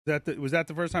Was that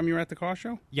the first time you were at the car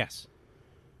show? Yes.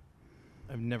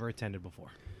 I've never attended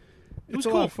before. It It's was a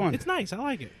cool. lot of fun. It's nice. I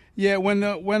like it. Yeah, when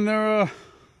the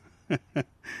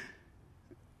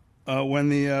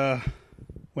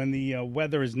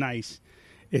weather is nice,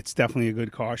 it's definitely a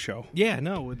good car show. Yeah,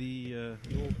 no, with the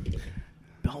old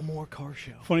Belmore car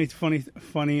show. Funny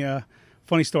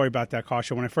story about that car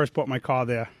show. When I first bought my car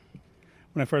there,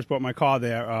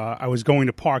 I was going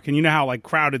to park, and you know how like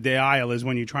crowded the aisle is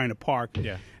when you're trying to park.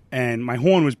 Yeah. And my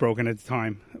horn was broken at the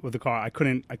time with the car. I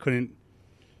couldn't.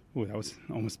 Ooh, that was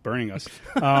almost burning us.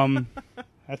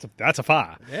 That's a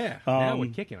fire. Yeah. Now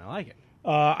we're kicking. I like it.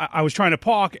 I was trying to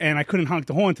park, and I couldn't honk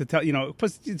the horn to tell,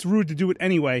 plus it's rude to do it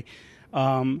anyway.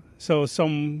 So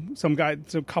some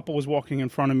couple was walking in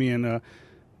front of me, and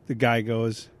the guy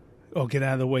goes, "Oh, get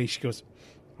out of the way." She goes,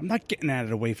 "I'm not getting out of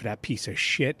the way for that piece of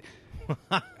shit."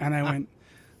 And I went,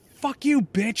 "Fuck you,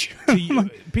 bitch."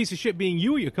 Piece of shit being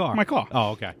you or your car? My car. Oh,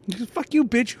 okay. She goes, "Fuck you,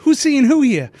 bitch. Who's seeing who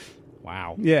here?"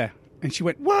 Wow. Yeah. And she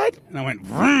went, "What?" And I went,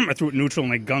 vroom. I threw it neutral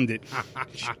and I gunned it.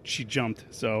 She jumped.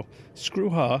 So screw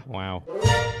her. Wow.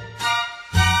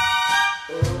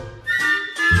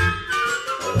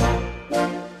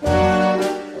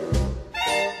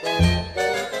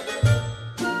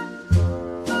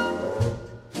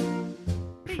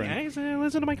 Hey, guys,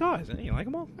 listen to my cars. You like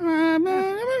them all? My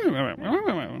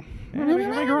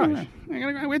garage.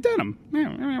 We're denim.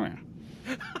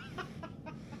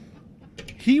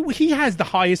 He has the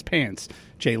highest pants,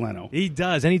 Jay Leno. He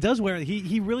does, and he does wear.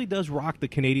 He really does rock the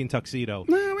Canadian tuxedo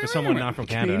for someone not from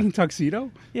Canada. Canadian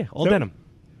tuxedo? Yeah, all denim.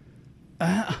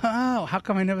 Oh, how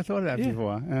come I never thought of that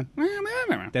before?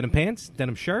 Denim pants,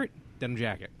 denim shirt, denim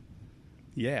jacket.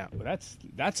 Yeah, well,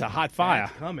 that's a hot fire.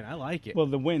 That's coming. I like it. Well,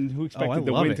 the wind. Who expected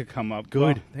the wind to come up?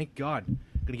 Good. Oh. Thank God.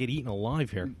 Gonna get eaten alive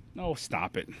here. Oh,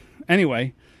 stop it.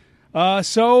 Anyway,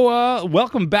 so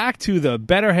welcome back to the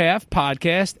Better Half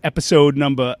podcast, episode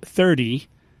number 30.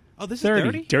 Oh, this is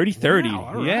 30? Dirty 30. Wow,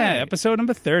 all right. Yeah, episode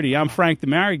number 30. I'm Frank, the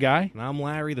married guy. And I'm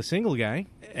Larry, the single guy.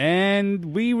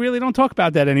 And we really don't talk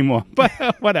about that anymore. But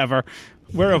whatever.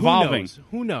 We're evolving.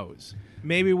 Who knows?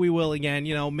 Maybe we will again.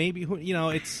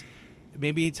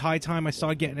 Maybe it's high time I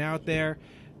start getting out there.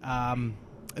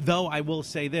 Though I will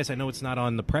say this, I know it's not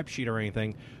on the prep sheet or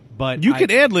anything, but you could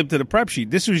ad lib to the prep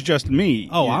sheet. This was just me.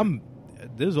 Oh, yeah.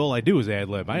 This is all I do is ad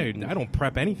lib. I don't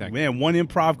prep anything. Man, one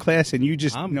improv class and you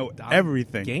just know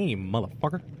everything. Game,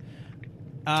 motherfucker.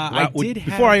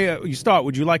 Before you start,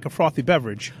 would you like a frothy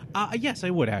beverage? Yes, I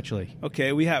would actually.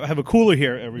 Okay, we have a cooler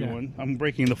here, everyone. Yeah. I'm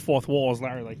breaking the fourth wall, as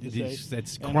Larry likes to say.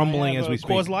 That's crumbling as we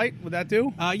speak. Coors Light, would that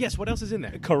do? Yes. What else is in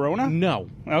there? Corona? No.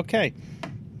 Okay.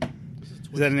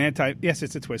 Is that an anti? Yes,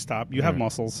 it's a twist top. You have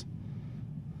muscles.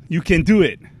 You can do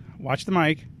it. Watch the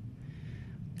mic.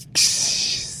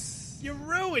 You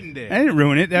ruined it. I didn't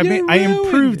ruin it. I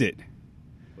improved it.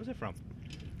 Where's it from?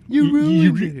 You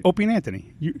ruined it. Opie and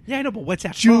Anthony. Yeah, I know, but what's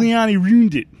that Giuliani from?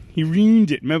 ruined it. He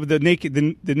ruined it. Remember the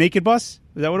naked bus?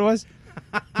 Is that what it was?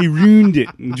 He ruined it.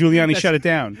 And Giuliani shut it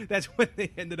down. That's when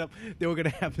they ended up. They were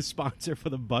going to have a sponsor for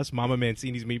the bus, Mama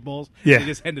Mancini's Meatballs. Yeah. They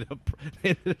just ended up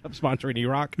sponsoring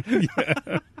E-Rock.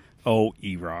 Yeah. Oh,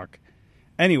 E-Rock.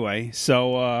 Anyway,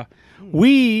 so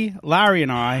Larry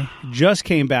and I, just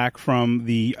came back from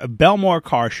the Belmore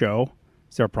car show.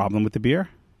 Is there a problem with the beer?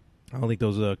 I don't think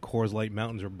those Coors Light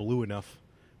Mountains are blue enough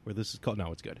where this is called.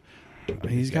 No, it's good.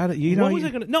 He's got it. What was I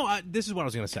going to? No, this is what I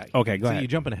was going to say. Okay, go ahead. You're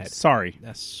jumping ahead. Sorry.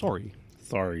 Sorry.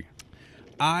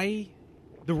 The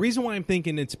reason why I'm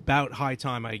thinking it's about high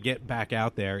time I get back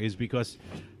out there is because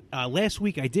last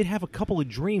week I did have a couple of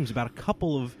dreams about a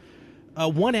couple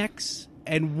of one ex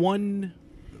and one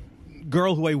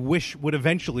girl who I wish would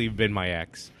eventually have been my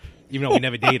ex, even though we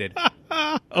never dated.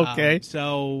 Okay.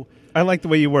 So I like the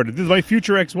way you worded it. This is my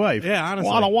future ex-wife. Yeah, honestly.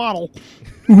 Waddle.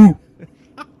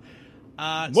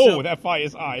 Whoa, that fire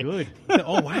is high. Good.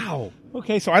 Oh, wow.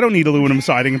 Okay, so I don't need aluminum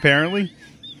siding, apparently.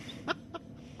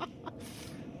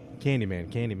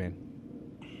 Candyman.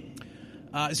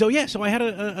 So I had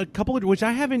a couple of, which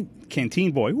I haven't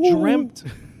Canteen boy. dreamt.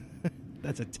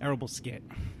 That's a terrible skit.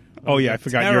 Oh, yeah, I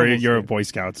forgot you're a Boy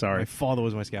Scout, sorry. My father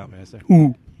was my scoutmaster.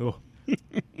 Ooh. So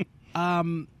I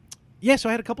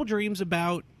had a couple dreams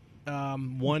about,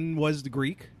 one was the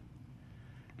Greek.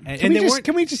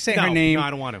 Can we just say her name? No, I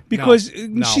don't want to. Because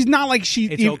she's not like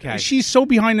it's okay. She's so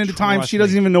behind in the times, she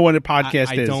doesn't even know what a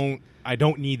podcast is. I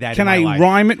don't need that in my life. Can I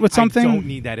rhyme it with something? I don't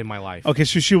need that in my life. Okay,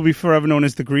 so she'll be forever known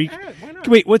as the Greek? Why not?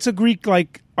 Wait, what's a Greek,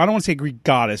 like, I don't want to say Greek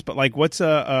goddess, but like what's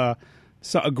a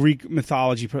Greek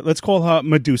mythology? Let's call her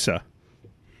Medusa.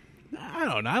 I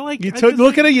don't know.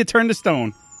 Look at her, you turn to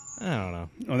stone. I don't know.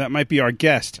 Oh, that might be our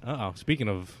guest. Uh-oh, speaking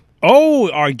of... Oh,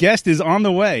 our guest is on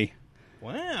the way.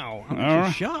 Wow, I'm All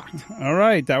just shocked. All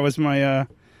right, that was my.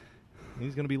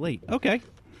 He's going to be late. Okay.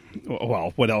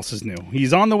 Well, what else is new?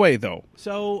 He's on the way, though.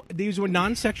 So these were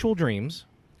non-sexual dreams.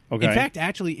 Okay. In fact,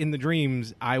 actually, in the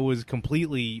dreams, I was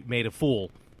completely made a fool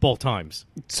both times.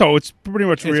 So it's pretty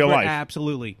much real life.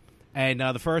 Absolutely. And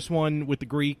the first one with the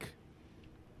Greek,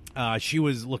 she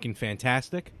was looking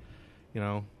fantastic.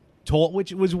 Tall,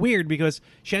 which was weird because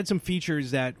she had some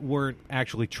features that weren't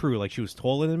actually true. Like she was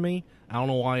taller than me. I don't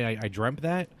know why I dreamt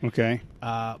that. Okay.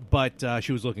 But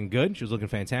she was looking good. She was looking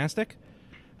fantastic.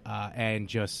 And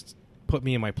just put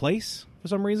me in my place for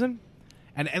some reason.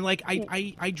 And like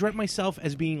I dreamt myself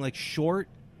as being like short,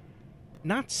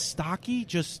 not stocky,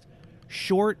 just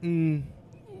short and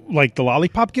like the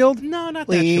Lollipop Guild? No, not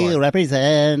that We short.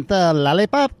 represent the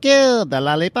Lollipop Guild, the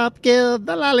Lollipop Guild,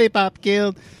 the Lollipop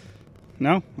Guild.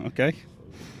 No? Okay.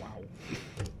 Wow. I'm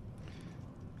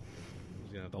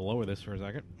gonna have to lower this for a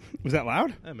second. Was that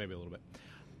loud? Maybe a little bit.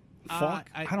 Fuck.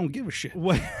 I don't give a shit.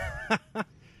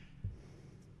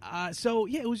 So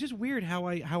yeah, it was just weird how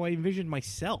I envisioned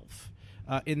myself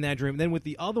in that dream. Then with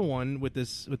the other one, with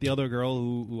the other girl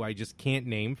who I just can't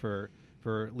name for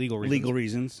legal reasons. Legal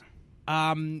reasons.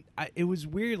 It was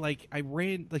weird. Like I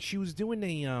ran, like she was doing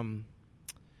a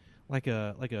like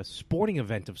a sporting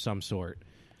event of some sort.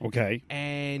 Okay.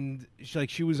 And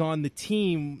she was on the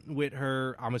team with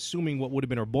her, I'm assuming what would have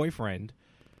been her boyfriend.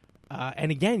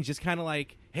 And again, just kind of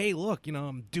like, hey, look,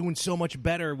 I'm doing so much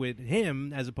better with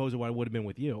him as opposed to what I would have been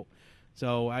with you.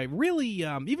 So I really,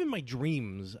 even my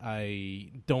dreams, I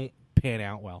don't pan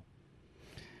out well.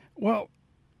 Well,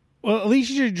 at least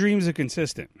your dreams are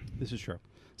consistent. This is true.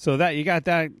 So that you got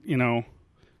that,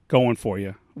 going for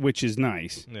you, which is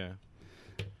nice. Yeah.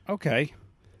 Okay.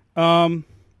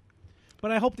 But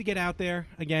I hope to get out there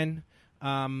again.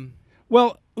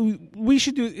 Well, we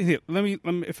should do. Here, let me,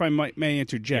 if I may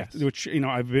interject, Yes. which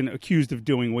I've been accused of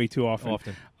doing way too often.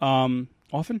 Often.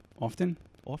 Often.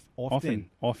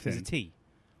 There's a T.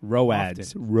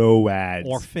 Roads.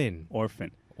 Orphan.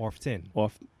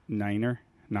 Niner,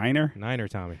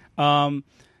 Tommy.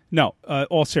 No.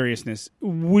 All seriousness,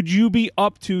 would you be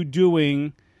up to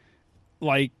doing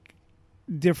like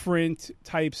different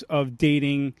types of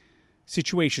dating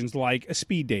situations, like a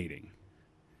speed dating?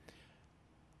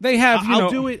 They have. I'll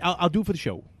do it. I'll do it for the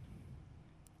show.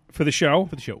 For the show.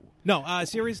 No,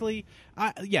 seriously.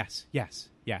 Yes.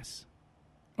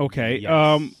 Okay.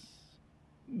 Yes.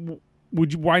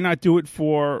 Would you? Why not do it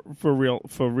for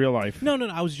real life? No.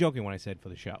 I was joking when I said for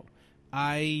the show.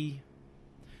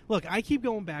 Look, I keep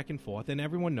going back and forth, and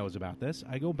everyone knows about this.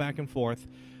 I go back and forth.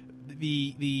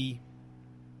 The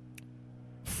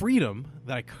freedom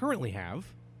that I currently have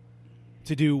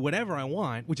to do whatever I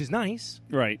want, which is nice,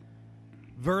 Right.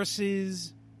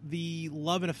 versus the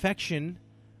love and affection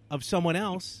of someone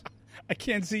else. I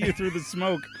can't see you through the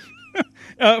smoke.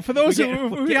 For those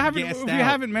who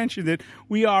haven't mentioned it,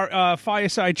 we are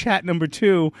fireside chat number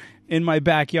 2 in my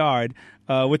backyard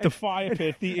with the fire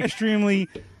pit, the extremely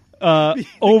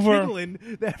over.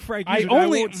 Kindling that Frank I uses,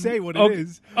 only I won't say what it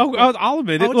is. I'll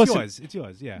admit it. Oh, Listen, it's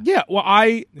yours. Yeah. Yeah.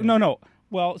 Well, no.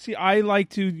 Well, see, I like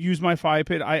to use my fire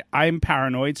pit. I'm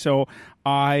paranoid, so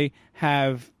I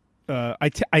have.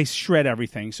 I shred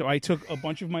everything. So I took a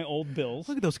bunch of my old bills.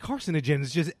 Look at those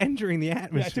carcinogens just entering the Yeah,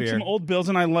 atmosphere. I took some old bills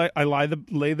and I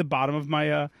lay the bottom of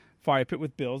my fire pit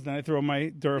with bills. Then I throw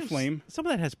my Duraflame. Some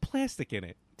of that has plastic in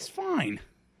it. It's fine.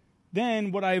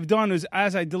 Then what I've done is,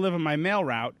 as I deliver my mail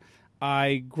route,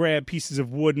 I grab pieces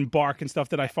of wood and bark and stuff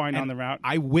that I find on the route.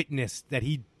 I witnessed that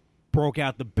he broke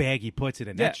out the bag he puts it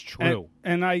in. That's true.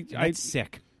 And That's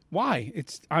sick. Why?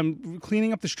 I'm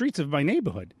cleaning up the streets of my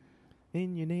neighborhood.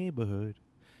 In your neighborhood.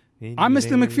 I'm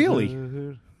Mr.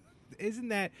 McFeely. Isn't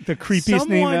that the creepiest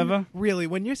name ever? Really,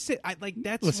 when you're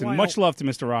that's Listen, why much love to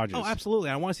Mr. Rogers. Oh, absolutely.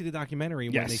 I want to see the documentary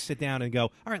when they sit down and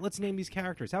go, all right, let's name these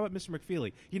characters. How about Mr.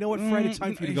 McFeely? You know what, Fred? It's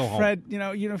time for you to go home.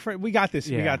 Fred, Fred, we got this.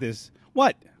 Yeah. We got this.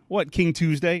 What? King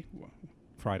Tuesday?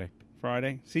 Friday.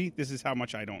 See, this is how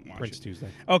much I don't watch Prince it. Tuesday.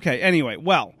 Okay. Anyway,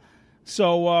 well,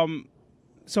 so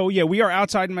yeah, we are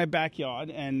outside in my backyard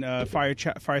and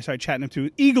fireside chatting to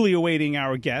eagerly awaiting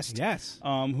our guest. Yes.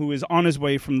 Who is on his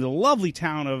way from the lovely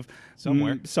town of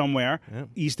somewhere Yep.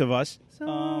 east of us. We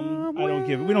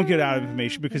don't give out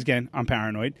information because again, I'm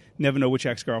paranoid. Never know which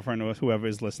ex-girlfriend or whoever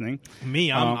is listening.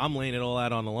 Me, I'm laying it all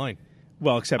out on the line.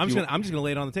 Well, except I'm just gonna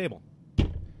lay it on the table.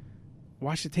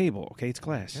 Watch the table, okay? It's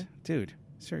glass, Yeah. dude.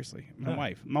 Seriously,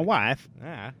 my Ah.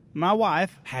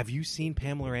 wife. Have you seen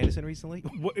Pamela Anderson recently?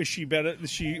 What, is she better?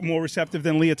 Is she more receptive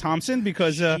than Leah Thompson?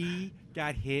 Because she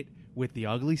got hit with the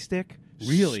ugly stick,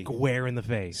 Really? square in the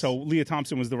face. so Leah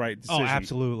Thompson was the right decision. oh,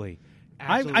 absolutely.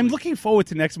 I'm looking forward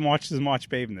to next March's March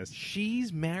Babeness.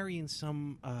 She's marrying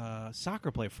some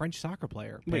soccer player, French soccer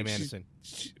player, Pam Anderson.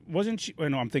 Wasn't she? Oh,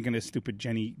 no, I'm thinking of stupid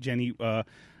Jenny Cindy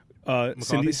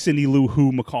McCarthy?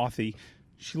 Who McCarthy.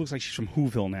 She looks like she's from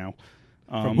Whoville now.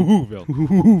 From Whoville.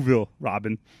 Whoville,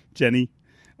 Robin, Jenny.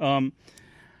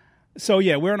 So,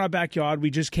 yeah, we're in our backyard. We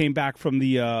just came back from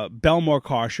the Belmore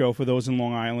Car Show for those in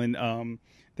Long Island.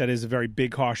 That is a very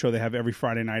big car show they have every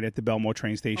Friday night at the Belmore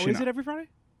train station. Oh, is it every Friday?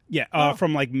 Yeah,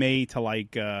 from like May to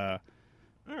like all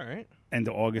right, end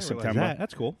of August, September.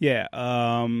 That's cool. Yeah,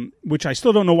 which I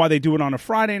still don't know why they do it on a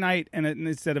Friday night and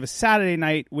instead of a Saturday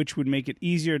night, which would make it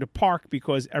easier to park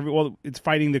because it's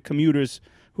fighting the commuters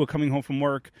who are coming home from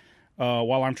work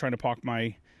while I'm trying to park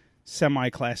my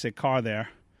semi-classic car there.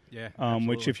 Yeah,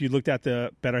 which if you looked at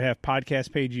the Better Half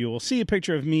podcast page, you will see a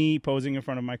picture of me posing in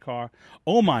front of my car.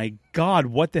 Oh, my God,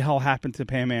 what the hell happened to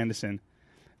Pam Anderson?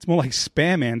 It's more like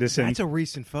Spam Anderson. That's a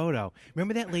recent photo.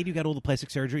 Remember that lady who got all the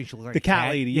plastic surgery? She looked like the cat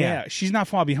lady, yeah. She's not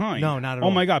far behind. No, not at all.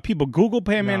 Oh, my God, people, Google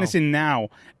Pam Anderson now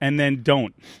and then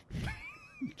don't.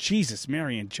 Jesus,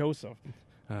 Mary and Joseph.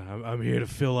 I'm here to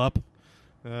fill up.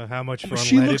 How much for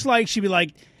She unleaded? looks like she'd be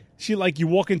like... you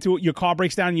walk into your car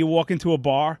breaks down and you walk into a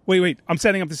bar. Wait, I'm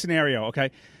setting up the scenario, okay?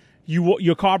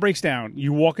 Your car breaks down.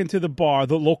 You walk into the bar,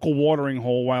 the local watering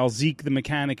hole, while Zeke the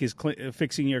mechanic is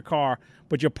fixing your car,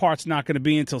 but your part's not going to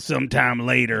be until sometime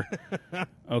later,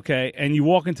 okay? And you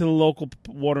walk into the local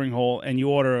watering hole and you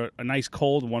order a nice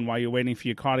cold one while you're waiting for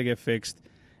your car to get fixed,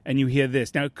 and you hear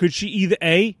this. Now, is she either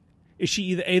A,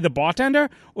 the bartender,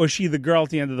 or is she the girl at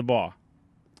the end of the bar?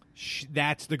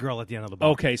 That's the girl at the end of the bar.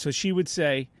 Okay, so she would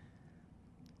say,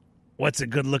 "What's a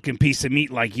good-looking piece of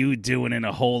meat like you doing in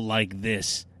a hole like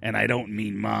this? And I don't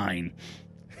mean mine."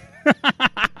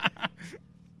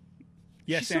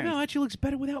 Yes, she somehow actually looks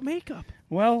better without makeup.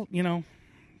 Well,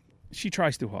 she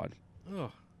tries too hard.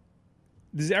 Ugh.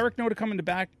 Does Eric know to come in the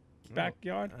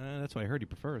backyard? That's what I heard he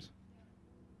prefers.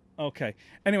 Okay.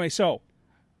 Anyway, so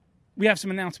we have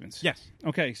some announcements. Yes.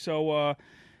 Okay, so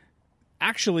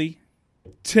actually,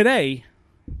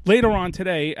 later on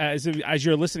today, as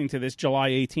you're listening to this, July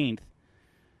 18th.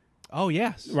 Oh,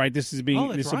 yes. Right, this will be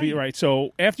right. right.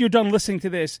 So after you're done listening to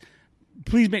this,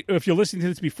 please if you're listening to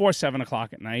this before 7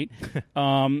 o'clock at night,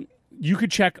 you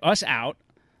could check us out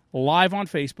live on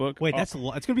Facebook. Wait, it's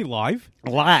going to be live?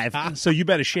 Live. So you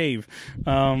better shave. We've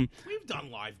done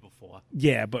live before.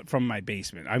 Yeah, but from my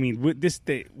basement. I mean, we're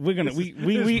gonna this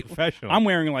is professional. I'm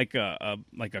wearing like a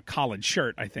collared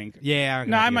shirt, I think. Yeah.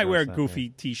 No, I might wear a goofy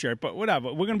T-shirt, but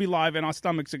whatever. We're gonna be live, and our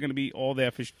stomachs are gonna be all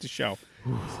there to show.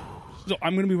 So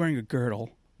I'm gonna be wearing a girdle.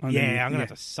 Yeah, I'm gonna have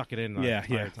to suck it in. Yeah.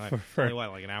 Time. For only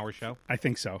like an hour show? I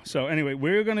think so. So anyway,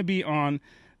 we're gonna be on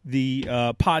the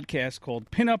podcast called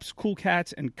Pinups, Cool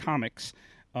Cats, and Comics.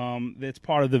 That's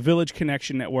part of the Village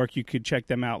Connection Network. You could check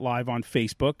them out live on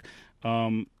Facebook.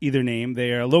 Either name.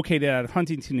 They are located out of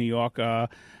Huntington, New York.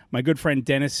 My good friend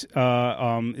Dennis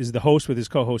is the host with his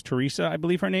co-host Teresa, I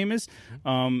believe her name is.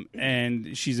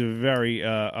 And she's a very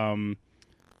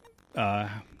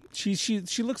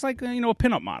she looks like a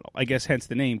pinup model, I guess. Hence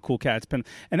the name, Cool Cats Pin.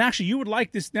 And actually, you would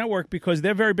like this network because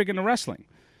they're very big into wrestling.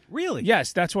 Really?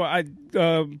 Yes, that's why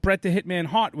Bret the Hitman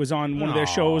Hart was on one of their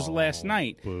shows last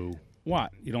night. Boo.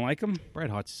 What? You don't like him? Bret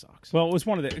Hart sucks. Well, it was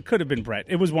one of it could have been Bret.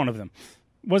 It was one of them.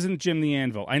 Wasn't Jim the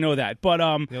Anvil. I know that. But the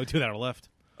only two that are left.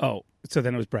 Oh, so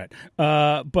then it was Bret.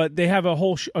 But they have a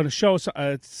whole show.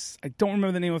 I don't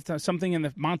remember the name of something in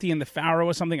the Monty and the Pharaoh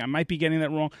or something. I might be getting that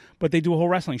wrong. But they do a whole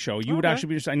wrestling show. You would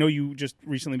actually be. I know you just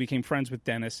recently became friends with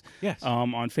Dennis. Yes.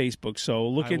 On Facebook. So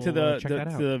look into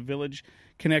the Village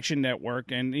Connection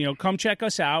Network and come check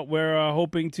us out. We're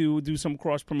hoping to do some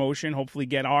cross promotion. Hopefully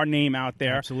get our name out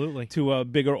there. Absolutely. To a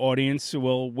bigger audience.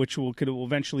 Which will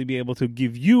eventually be able to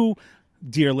give you,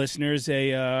 dear listeners,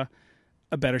 a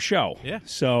better show. Yeah.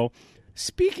 So,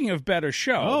 speaking of better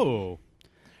show,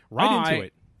 into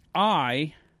it.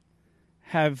 I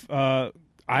have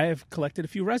collected a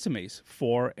few resumes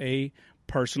for a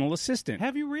personal assistant.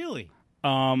 Have you really?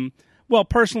 Well,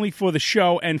 personally for the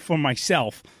show and for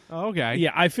myself. Oh, okay.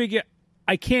 Yeah, I figure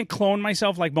I can't clone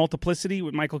myself like Multiplicity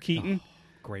with Michael Keaton.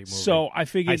 Great movie. So I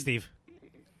figured. Hi, Steve.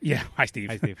 Yeah, hi, Steve.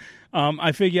 Hi, Steve.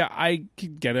 I figure I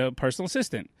could get a personal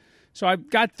assistant. So I've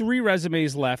got 3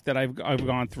 resumes left that I've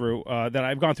gone through. That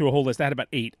I've gone through a whole list. I had about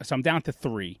 8, so I'm down to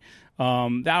 3.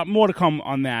 More to come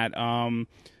on that.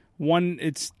 One,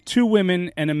 it's 2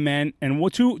 women and a man, and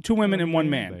 2 women and 1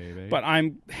 man. Baby. But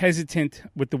I'm hesitant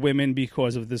with the women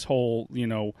because of this whole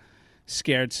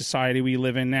scared society we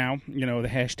live in now. The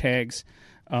hashtags.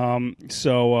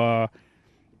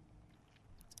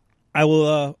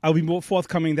 I'll be more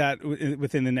forthcoming that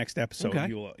within the next episode. Okay.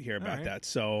 You'll hear about right. that.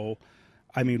 So.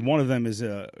 I mean, one of them is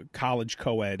a college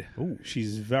co-ed. Ooh.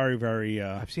 She's very, very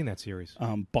I've seen that series.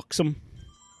 buxom,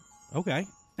 Okay.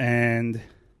 and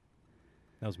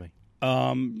That was me.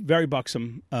 very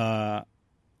buxom. I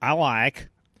like.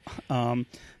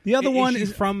 The other one she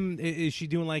is from. Is she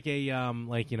doing like a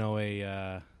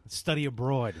a study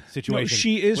abroad situation? No,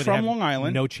 she is where they from have Long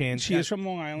Island. No chance. She is from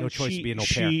Long Island. No choice to be an au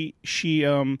pair. She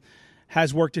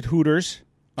has worked at Hooters.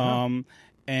 Oh.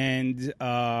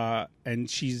 And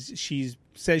she's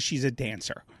says she's a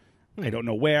dancer. I don't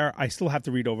know where. I still have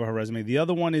to read over her resume. The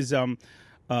other one is a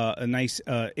nice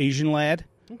Asian lad.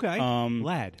 Okay.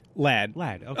 Lad. Okay.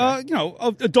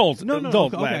 Adult. No,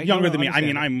 adult okay. lad, younger No, than me. I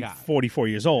mean, understand. I'm Yeah. 44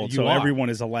 years old, You so are. everyone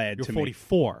is a lad You're to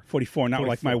 44. me. 44, not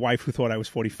like my 44. wife who thought I was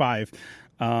 45.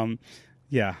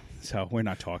 Yeah, so we're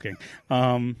not talking.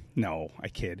 No, I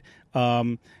kid.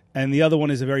 And the other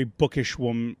one is a very bookish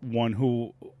one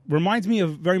who reminds me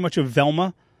of very much of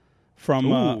Velma from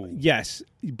yes,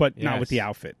 but not with Yes. the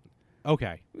outfit.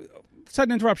 Okay.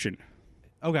 Sudden interruption.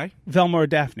 Okay. Velma or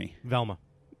Daphne, Velma.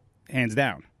 hands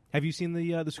down. Have you seen the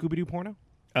Scooby-Doo porno?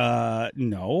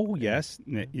 No. Yes.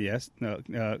 Yes. No.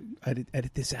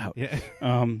 Edit this out. Yeah.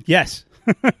 Yes.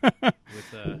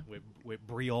 with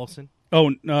Brie Olson.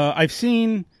 Oh, I've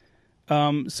seen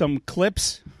some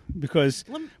clips because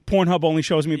Pornhub only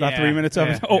shows me about 3 minutes of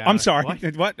it. Oh, I'm sorry.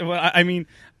 What? Well, I mean,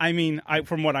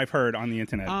 from what I've heard on the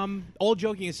internet. All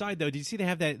joking aside, though, did you see they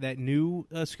have that new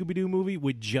Scooby-Doo movie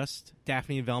with just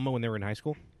Daphne and Velma when they were in high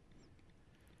school?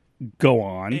 Go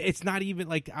on. It's not even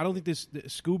like I don't think there's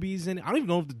Scooby's in it. I don't even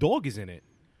know if the dog is in it.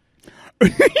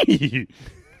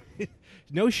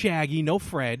 No Shaggy, no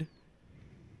Fred.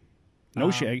 No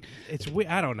Shag. It's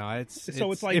I don't know.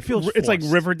 It's like it feels it's like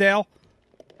forced. Riverdale.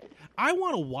 I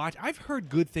want to watch. I've heard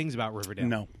good things about Riverdale.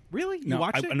 No, really? You no,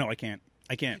 watched it? No, I can't.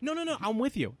 No. I'm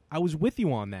with you. I was with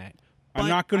you on that. I'm But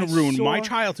not going I to ruin saw- my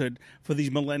childhood for these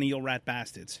millennial rat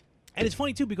bastards. And it's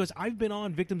funny too because I've been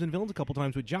on Victims and Villains a couple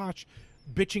times with Josh,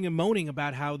 bitching and moaning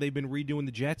about how they've been redoing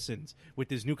the Jetsons with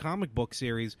this new comic book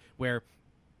series where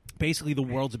basically the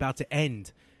world's about to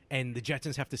end and the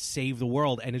Jetsons have to save the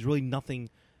world, and there's really nothing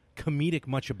comedic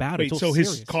much about it. Wait, It's so all his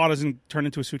serious. car doesn't turn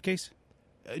into a suitcase?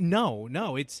 No,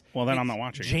 it's Well, then I'm it's- not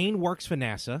watching it. Jane works for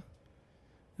NASA.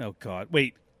 Oh God!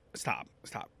 Wait, stop.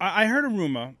 I heard a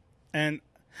rumor, and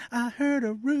I heard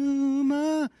a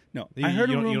rumor. No, I heard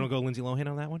a rumor. You don't go Lindsay Lohan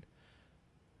on that one.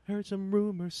 Heard some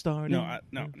rumors starting.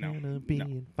 No.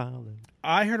 Being followed.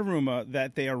 I heard a rumor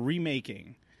that they are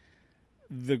remaking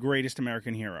The Greatest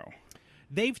American Hero,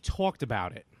 They've talked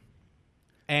about it,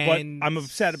 but and I'm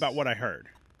upset about what I heard.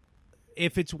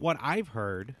 if it's what I've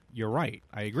heard, you're right.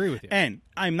 I agree with you. And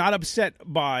I'm not upset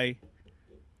by.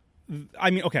 I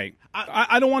mean, okay,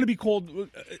 I don't want to be called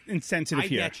insensitive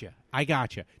here. I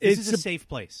got you. This It's is a a- safe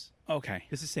place. Okay,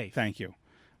 This is safe. thank you.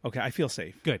 Okay, I feel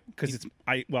safe. Good. Because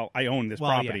I own this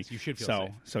Well, property. yes, you should feel safe.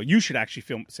 So you should actually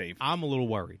feel safe. I'm a little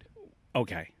worried.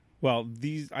 Okay. Well,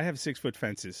 I have 6-foot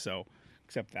fences, so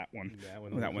except that one.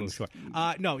 That one's short.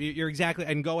 No, you're exactly.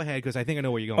 And go ahead because I think I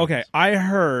know where you're going. Okay, with this. I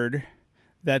heard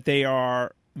that they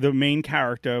are the main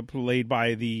character played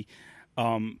by the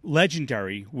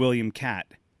legendary William Catt.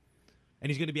 And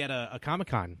he's going to be at a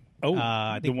Comic-Con. Oh,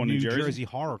 I think the one New in Jersey?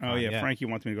 Horror Con. Oh yeah, Frankie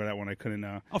wants me to go to that one. I couldn't.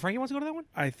 Oh, Frankie wants to go to that one?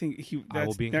 I think he. I will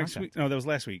That's be in next contact. week. No, that was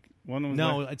last week. One was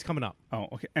No, last- it's coming up. Oh,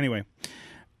 okay. Anyway,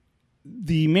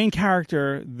 the main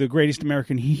character, the greatest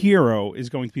American hero, is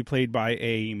going to be played by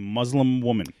a Muslim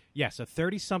woman. Yes, a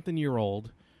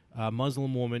 30-something-year-old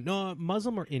Muslim woman. No,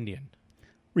 Muslim or Indian?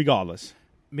 Regardless,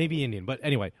 Maybe Indian, but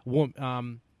anyway,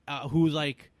 who's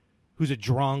a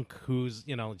drunk, who's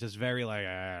just very like.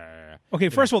 okay.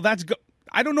 First of all, that's.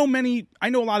 I don't know many. I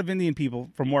know a lot of Indian people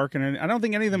from work, and I don't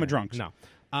think any of them are drunks. No.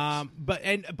 But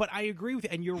I agree with you,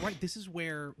 and you're right. This is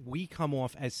where we come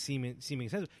off as seeming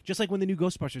sensitive. Just like when the new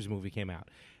Ghostbusters movie came out,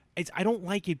 I don't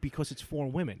like it because it's for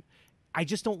women. I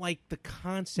just don't like the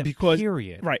concept.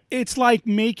 Period. Right. It's like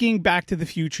making Back to the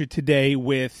Future today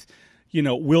with,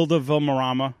 Wilda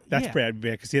Vilmarama. That's Yeah. bad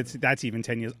because that's even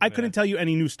 10 years. I couldn't tell you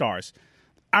any new stars.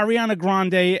 Ariana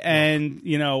Grande and Don't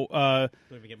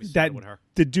even get me that started with her.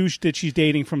 the douche that she's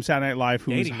dating from Saturday Night Live,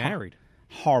 who's Dating married.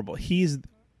 horrible. He's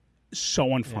so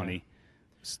unfunny.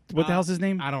 What the hell's his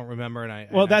name? I don't remember, and I.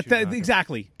 Well, that that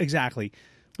exactly.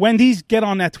 Wendy's, get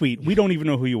on that tweet. We don't even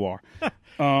know who you are.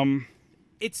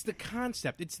 It's the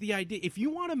concept. It's the idea. If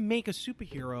you want to make a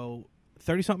superhero,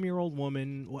 30-something-year-old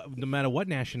woman, no matter what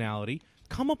nationality,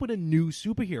 come up with a new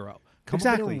superhero. Come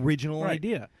up with an original Right.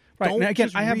 idea. Right. Don't Now, again,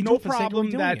 just I have redo no it for the sake of problem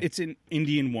redoing that it. it's an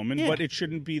Indian woman, Yeah. but it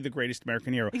shouldn't be the greatest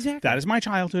American hero. Exactly. That is my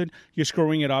childhood. You're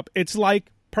screwing it up. It's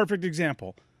like, perfect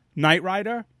example, Knight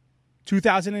Rider,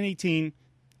 2018,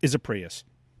 is a Prius.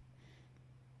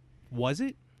 Was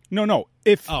it? No.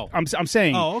 If Oh. I'm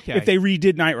saying, okay. if they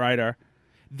redid Knight Rider,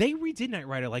 They redid Knight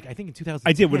Rider, like, I think in 2010.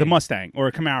 I did with a Mustang or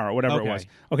a Camaro or whatever it Okay. was.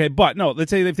 Okay, but no, let's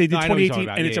say if they did No, I know what you're 2018 talking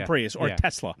about. and it's Yeah, a Prius or yeah. a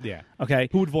Tesla. Yeah. Okay.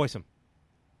 Who would voice him?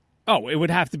 Oh, it would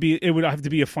have to be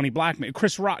a funny black man.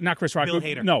 Chris Rock, not Chris Rock. Bill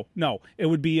Hader. No. It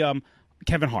would be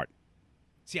Kevin Hart.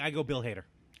 See, I go Bill Hader.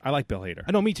 I like Bill Hader.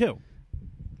 I know, me too.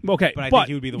 Okay, But I think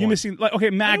he would be the you're one. missing like okay,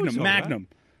 what you're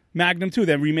Magnum too.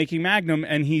 They're remaking Magnum,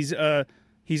 and he's a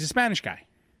Spanish guy.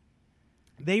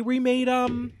 They remade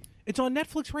it's on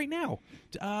Netflix right now.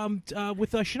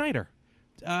 With Schneider.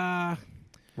 Rob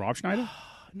Schneider.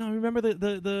 No, remember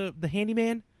the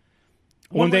handyman?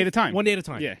 One day at a time. One day at a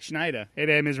time. Yeah, Schneider. Hey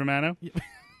there, Ms. Romano.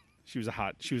 She was a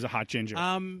hot ginger.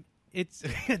 It's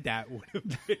that would have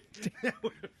been.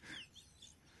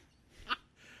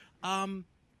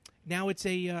 Now it's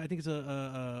I think it's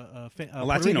a Latino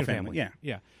Puerto Rican family.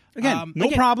 Yeah. Again, no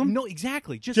problem. No,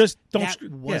 exactly. Just don't.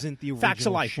 That wasn't the original Facts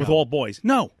of Life show. with all boys.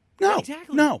 No.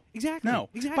 Exactly. No. Exactly. No.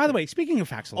 Exactly. By the way, speaking of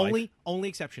Facts of Life, Only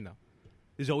exception though.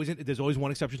 There's always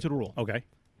one exception to the rule. okay.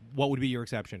 What would be your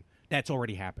exception? That's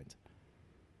already happened.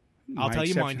 I'll My tell you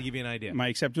exception- mine to give you an idea. My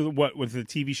exception, what with the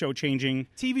TV show changing?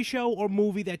 TV show or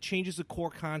movie that changes the core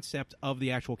concept of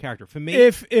the actual character. For me,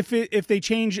 If they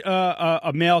change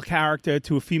a male character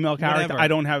to a female character, Whatever. I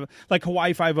don't have like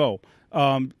Hawaii Five-0.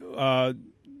 I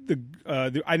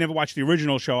never watched the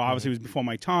original show. Obviously, it was before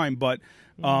my time. But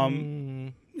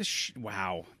wow,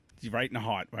 you're right in the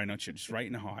heart. Right now, just right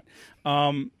in the heart.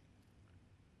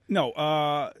 No,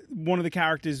 one of the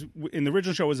characters in the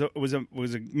original show was a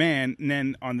man, and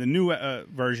then on the new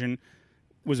version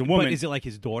was a woman. but is it like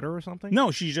his daughter or something?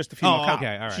 No, she's just a female Oh, cop.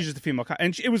 okay, all right. She's just a female cop.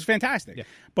 And it was fantastic. Yeah.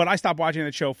 But I stopped watching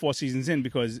that show 4 seasons in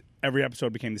because every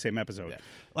episode became the same episode.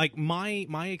 Like my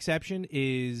exception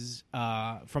is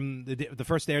from the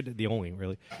first the only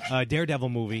really Daredevil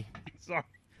movie,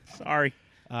 Sorry.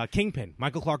 Kingpin,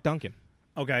 Michael Clark Duncan.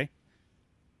 Okay.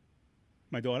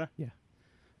 My daughter? Yeah.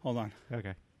 Hold on.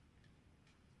 Okay.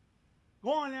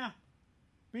 Go on now.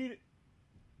 Beat it.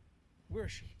 Where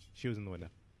is she? She was in the window.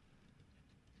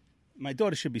 My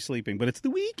daughter should be sleeping, but it's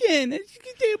the weekend. She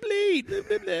can stay up late. Blah,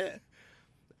 blah,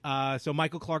 blah. So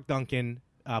Michael Clark Duncan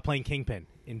playing Kingpin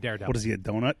in Daredevil. What is he, a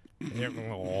donut?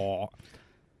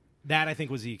 That I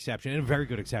think was the exception, and a very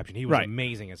good exception. He was Right.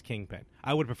 amazing as Kingpin.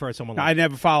 I would prefer someone I like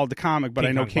never followed the comic, but King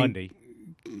I know Kong King. Bundy.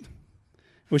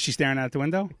 Was she staring out the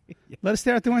window? Let her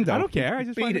stare out the window. I don't care. I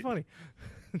just Beat find it it. funny.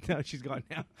 No, she's gone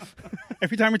now.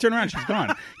 Every time we turn around, she's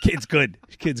gone. Kid's good.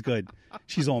 Kid's good.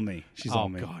 She's all me. She's all Oh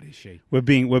me. God, is she? We're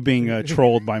being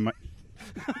trolled by my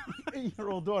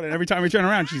 8-year-old daughter. And every time we turn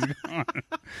around, she's gone.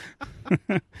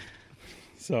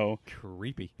 So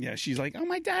Creepy. yeah, she's like, "Oh,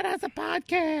 my dad has a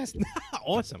podcast."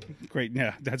 Awesome. Great.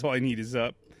 Yeah, that's all I need is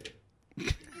Now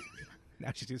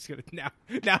she's just gonna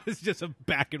now it's just a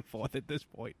back and forth at this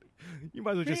point. You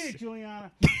might as well just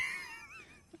Juliana.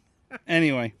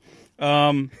 Anyway,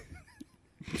 do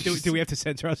we have to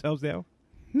censor ourselves now?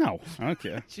 no, I don't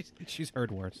care. She's heard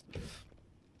worse.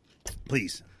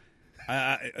 Please,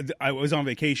 I was on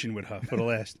vacation with her for the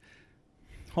last.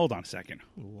 Hold on a second.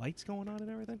 Lights going on and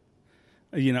everything.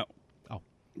 You know. Oh.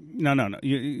 No.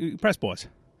 You press pause.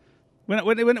 We're not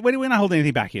holding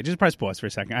anything back here. Just press pause for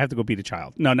a second. I have to go beat a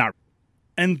child. No, not.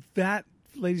 And that,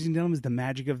 ladies and gentlemen, is the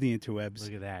magic of the interwebs.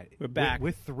 Look at that. We're back.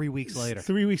 We're 3 weeks later.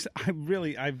 3 weeks.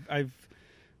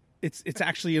 It's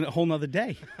actually a whole nother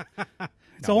day.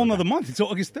 It's a whole nother month. It's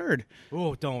August 3rd.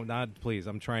 Oh, please.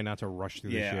 I'm trying not to rush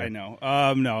through this Yeah, shit. I know.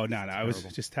 No. I was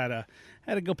just had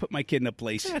to go put my kid in a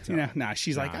place. That's You know, all right. nah.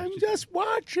 She's like, Nah, I'm she's- just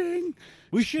watching.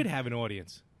 We should have an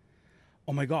audience.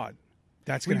 Oh my God,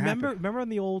 that's gonna happen. Remember on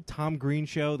the old Tom Green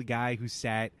show, the guy who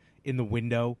sat in the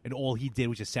window and all he did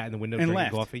was just sat in the window And drinking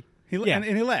left. coffee? Yeah.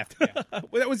 And he left. Well,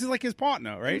 that was like his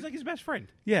partner, He right? was like his best friend.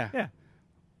 Yeah. Yeah.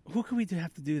 Who could we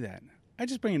have to do that? I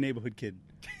just bring a neighborhood kid.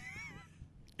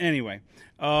 Anyway,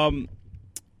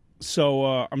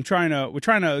 so we're trying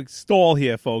to stall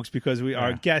here, folks, because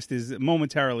our guest is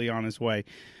momentarily on his way.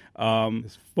 What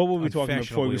were we talking about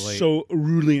before we were so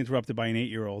rudely interrupted by an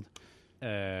 8-year-old?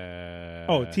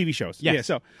 TV shows. Yes. Yeah.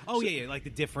 So. Like the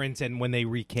difference and when they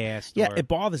recast. Yeah, or... it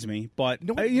bothers me, but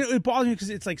No. it bothers me because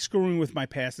it's like screwing with my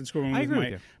past and screwing I with agree with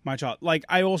you. my child. Like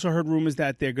I also heard rumors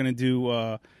that they're going to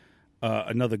do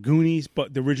another Goonies,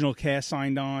 but the original cast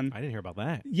signed on. I didn't hear about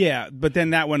that. Yeah, but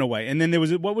then that went away, and then there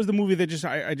was what was the movie that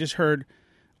I just heard?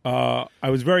 I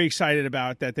was very excited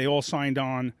about that they all signed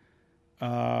on.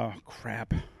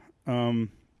 Crap.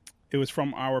 It was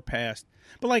from our past.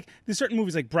 But like there's certain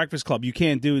movies like Breakfast Club you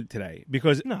can't do it today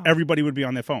because everybody would be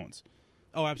on their phones.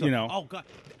 Oh, absolutely. You know. Oh, God.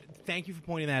 Thank you for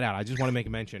pointing that out. I just want to make a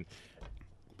mention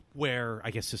where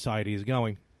I guess society is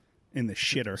going. in the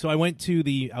shitter. So I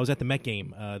was at the Met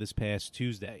game this past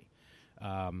Tuesday.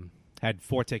 Had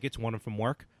 4 tickets, one from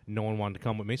work. No one wanted to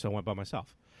come with me, so I went by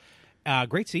myself.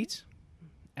 Great seats.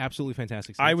 Absolutely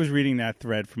fantastic seats. I was reading that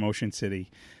thread from Ocean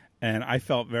City, and I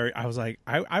felt I was like,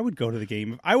 I would go to the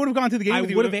game. I would have gone to the game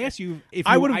with you. I would have asked you if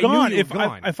I would have gone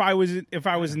if I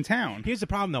was in town. Here's the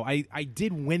problem, though. I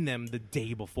did win them the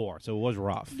day before, so it was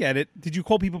rough. Get it? Did you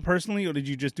call people personally, or did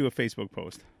you just do a Facebook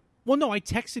post? Well, no, I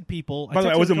texted people. By the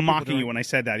way, I wasn't mocking you when I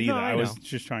said that either. No, I was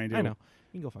just trying to. I know.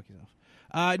 You can go fuck yourself.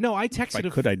 No, I texted. If I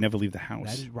could, I'd never leave the house.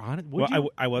 That is Ron.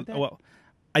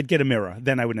 I'd get a mirror.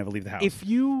 Then I would never leave the house. If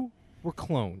you were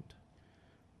cloned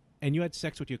and you had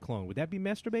sex with your clone, would that be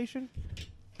masturbation,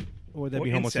 or would that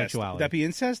be homosexuality? Would that be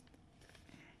incest?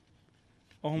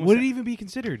 Would it even be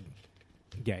considered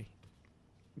gay?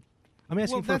 I'm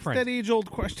asking for a friend. That's that age-old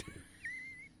question.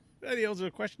 That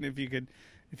age-old question. If you could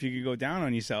go down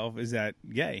on yourself, is that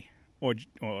gay or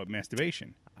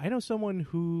masturbation? I know someone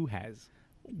who has.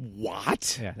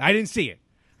 What? Yeah, I didn't see it.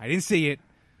 I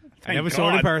never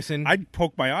saw it in person. I'd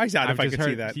poke my eyes out if I could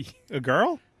see that. A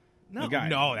girl? No, a guy?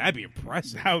 No, that'd be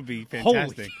impressive. That would be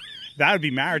fantastic. That would be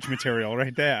marriage material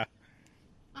right there.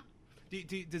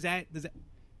 Does that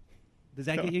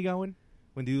get you going?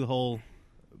 When you do the whole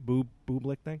boob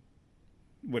lick thing?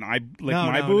 When I lick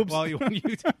my boobs? No. Well,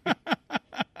 you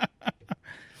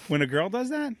When a girl does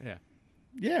that? Yeah.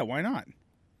 Yeah, why not?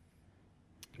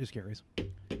 Just curious.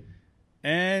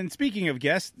 And speaking of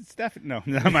guests, no,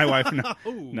 not my wife.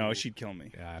 No, she'd kill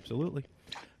me. Yeah, absolutely.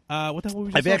 What the hell were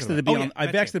we just I've asked her to be on.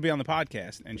 I've asked her to be on the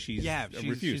podcast, and she's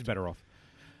refused. She's better off.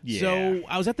 Yeah. So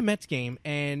I was at the Mets game,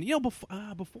 and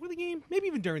before the game, maybe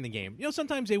even during the game,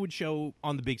 sometimes they would show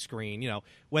on the big screen,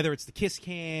 whether it's the kiss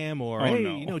cam or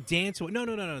dance or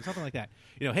no, something like that.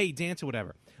 Hey, dance or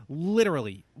whatever.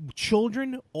 Literally,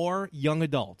 children or young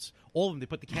adults, all of them. They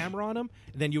put the camera on them,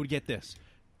 and then you would get this: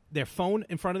 their phone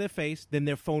in front of their face, then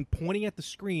their phone pointing at the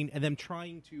screen, and them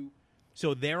trying to.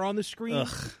 So they're on the screen.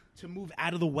 To move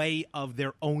out of the way of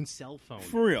their own cell phone.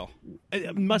 For real.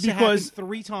 It must have happened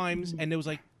 3 times, and there was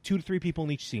like 2 to 3 people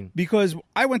in each scene. Because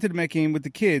I went to the Met game with the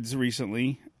kids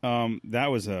recently. That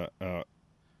was an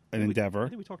endeavor. I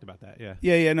think we talked about that, yeah.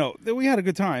 Yeah, no. We had a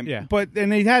good time. Yeah. But then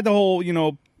they had the whole,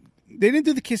 they didn't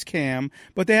do the kiss cam,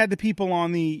 but they had the people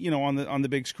on the, on the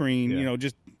big screen,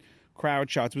 just crowd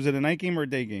shots. Was it a night game or a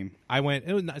day game? It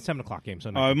was a 7 o'clock game.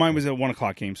 So mine was a 1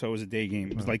 o'clock game, so it was a day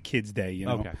game. It was like kids' day,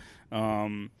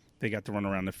 Okay. They got to run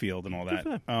around the field and all that.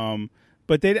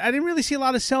 But I didn't really see a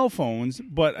lot of cell phones,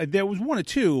 but there was 1 or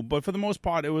 2. But for the most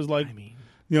part, it was like,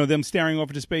 them staring off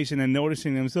into space and then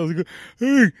noticing themselves. Like,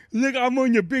 hey, look, I'm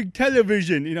on your big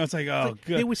television. It's like, oh,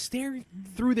 good. They were staring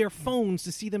through their phones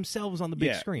to see themselves on the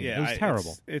big screen. Yeah, it was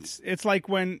terrible. It's like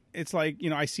when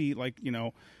I see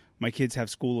my kids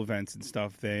have school events and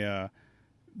stuff. The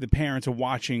parents are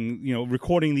watching,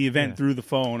 recording the event through the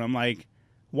phone. I'm like,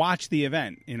 watch the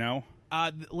event,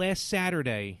 Last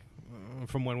Saturday,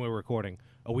 from when we were recording,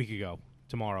 a week ago,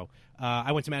 tomorrow,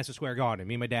 I went to Madison Square Garden.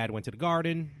 Me and my dad went to the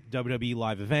Garden, WWE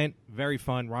live event, very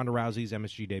fun, Ronda Rousey's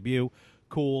MSG debut,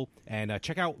 cool. And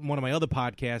check out one of my other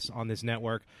podcasts on this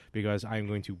network, because I'm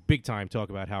going to big time talk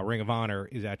about how Ring of Honor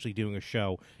is actually doing a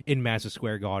show in Madison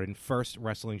Square Garden, first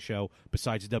wrestling show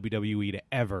besides WWE to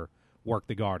ever work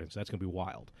the Garden, so that's going to be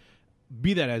wild.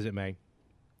 Be that as it may,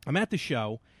 I'm at the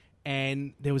show,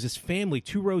 and there was this family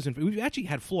 2 rows in. We actually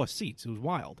had floor seats. It was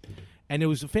wild. And there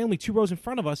was a family 2 rows in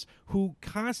front of us who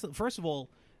constantly, first of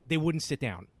all, they wouldn't sit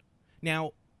down.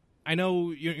 Now, I know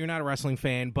you're not a wrestling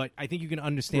fan, but I think you can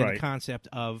understand the concept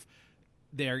of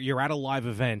you're at a live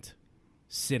event,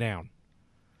 sit down.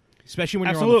 Especially when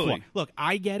you're on the floor. Look,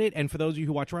 I get it, and for those of you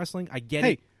who watch wrestling, I get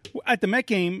it. Hey, at the Met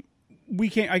game, we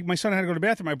can't. My son had to go to the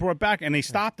bathroom. I brought it back, and they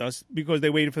stopped us because they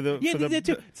waited for the. Yeah, they did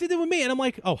too. See, they with me, and I'm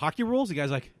like, "Oh, hockey rules." The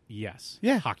guy's like, "Yes,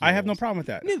 yeah, hockey I have rules." no problem with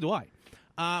that. Neither do I.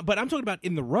 But I'm talking about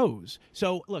in the rows.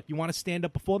 So, look, you want to stand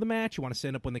up before the match. You want to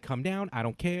stand up when they come down. I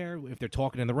don't care if they're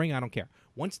talking in the ring. I don't care.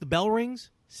 Once the bell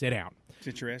rings, sit down.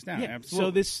 Sit your ass down. Yeah.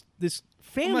 Absolutely. So this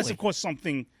family, unless of course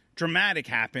something dramatic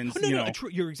happens. Oh, no,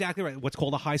 you're exactly right. What's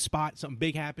called a high spot, something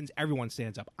big happens, everyone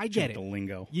stands up. I get it. The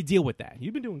lingo. You deal with that.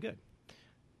 You've been doing good.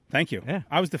 Thank you. Yeah.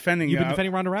 I was defending. You've been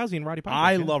defending Ronda Rousey and Roddy Piper.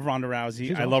 I love Ronda Rousey.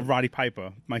 She's I awesome. love Roddy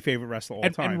Piper, my favorite wrestler all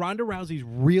time. And Ronda Rousey's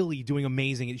really doing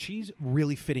amazing. She's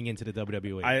really fitting into the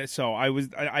WWE. I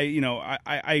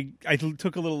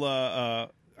took a little. I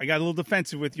got a little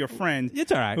defensive with your friend.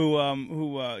 It's all right. Who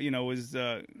was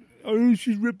oh, he's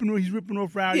ripping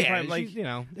off Rowdy Yeah, Piper. Like, she's, you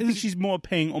know, I think she's more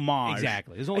paying homage.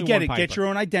 Exactly. There's only I get one it. Piper. Get your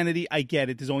own identity. I get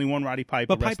it. There's only one Roddy Piper.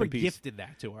 But Rest Piper in peace. gifted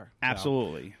that to her. So.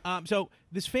 Absolutely. So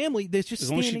this family, they're just As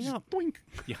long as she standing just up. doink.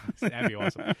 Yeah, that'd be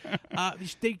awesome.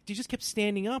 They just kept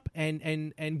standing up and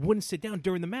wouldn't sit down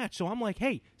during the match. So I'm like,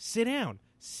 hey, sit down.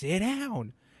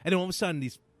 And then all of a sudden,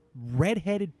 this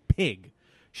redheaded pig,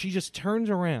 she just turns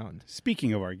around.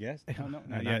 Speaking of our guest, no,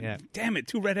 not yet. yet. Damn it,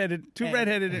 two redheaded.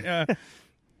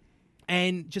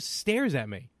 And just stares at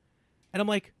me. And I'm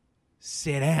like,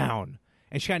 sit down.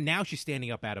 And now she's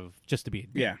standing up out of just to be a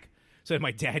dick. Yeah. So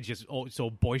my dad just so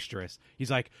boisterous.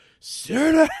 He's like,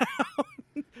 sit down.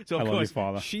 So of I love course your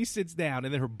father. she sits down,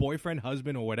 and then her boyfriend,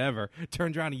 husband, or whatever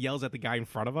turns around and yells at the guy in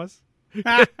front of us.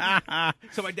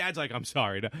 So my dad's like, I'm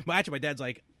sorry. Actually, my dad's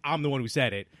like, I'm the one who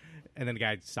said it. And then the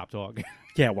guy stopped talking.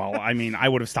 Yeah, well, I mean, I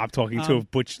would have stopped talking too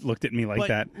if Butch looked at me like but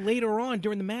that. later on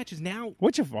during the match is now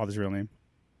What's your father's real name?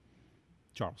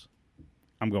 Charles.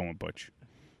 I'm going with Butch.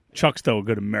 Chuck's still a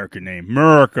good American name.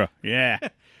 America. Yeah.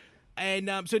 And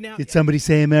so now, Did somebody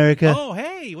say America? oh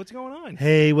hey, what's going on?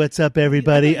 Hey, what's up,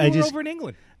 everybody? I thought you were over in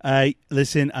England.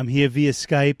 Listen, I'm here via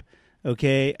Skype.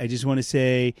 Okay, I just want to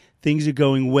say things are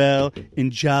going well in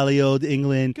jolly old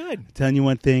England. Good. I'm telling you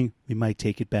one thing, we might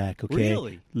take it back. Okay,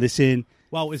 Really? Listen,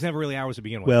 Well, it was never really ours to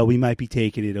begin with. well, we might be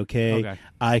taking it. Okay, Okay.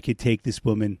 I could take this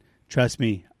woman. Trust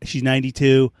me, she's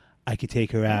 92. I could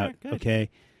take her out. good. Okay.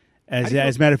 How As do you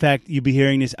a matter of fact, you'll be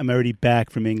hearing this. I'm already back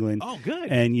from England. Oh, good.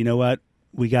 And you know what?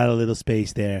 We got a little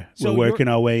space there. So We're working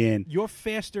our way in You're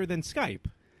faster than Skype.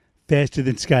 faster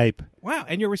than Skype. Wow,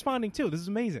 and you're responding too. This is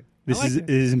amazing. This I like is it.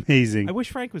 is amazing. I wish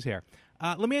Frank was here.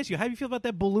 Let me ask you, how do you feel about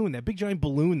that balloon, that big giant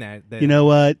balloon that You know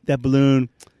what? That balloon,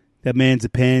 that man's a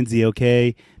pansy,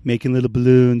 okay? Making little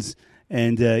balloons.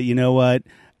 And you know what?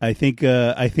 I think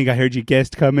I heard your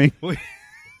guest coming.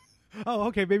 Oh,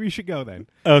 okay, maybe you should go then.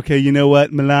 Okay, you know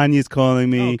what? Melania's calling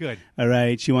me. Oh, good. All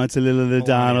right, she wants a little of the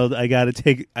Donald. I got to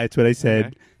take that's what I said.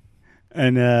 Okay.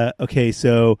 And okay,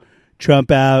 so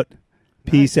Trump out,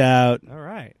 peace out. All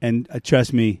right. And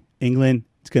trust me, England,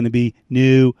 it's going to be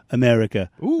new America.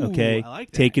 Ooh, okay? I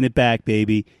like that. Taking it back,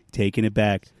 baby. Taking it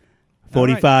back. All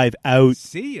right. 45 out.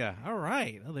 See ya. All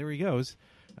right. Oh, there he goes.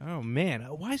 Oh, man.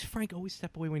 Why does Frank always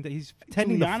step away when he's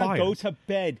tending the Juliana, fire? go to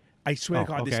bed. I swear to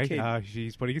God, okay. this kid.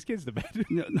 She's putting his kids to bed.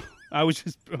 No, I was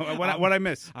just what I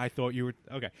miss. I thought you were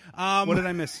okay. What did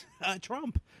I miss?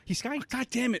 Trump. He Skyped. God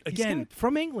damn it! He Again, Skyped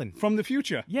from England. from the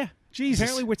future. Yeah. Jesus.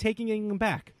 Apparently, we're taking England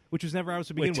back, which was never ours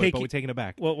to begin with, but we're taking it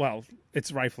back. Well,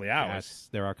 it's rightfully ours. Yes,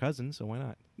 they're our cousins, so why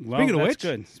not? Well, Speaking of that's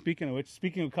which, good.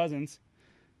 Speaking of cousins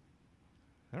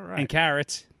all right. and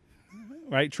carrots,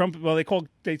 right? Trump. Well,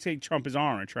 they say Trump is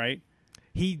orange, right?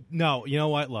 No, you know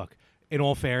what? Look, in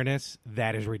all fairness,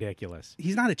 that is ridiculous.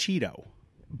 He's not a Cheeto.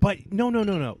 But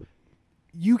no.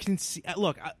 You can see.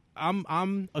 Look,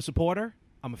 I'm a supporter.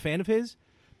 I'm a fan of his,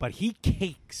 but he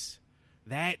cakes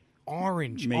that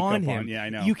orange Makeup on on, him. yeah, I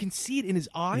know. You can see it in his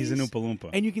eyes. He's an Oompa Loompa.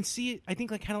 and you can see it. I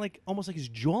think like kind of like almost like his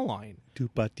jawline.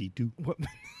 Doop-a-dee-doop. What-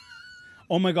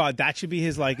 Oh my God, that should be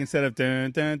his instead of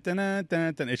dun dun dun dun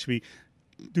dun, dun it should be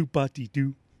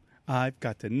doop-a-dee-doo. I've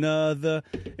got another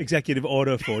executive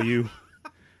order for you.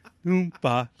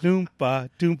 Loompa, loompa,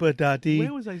 doompa-da-dee.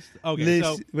 Where was I? Okay,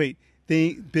 Wait,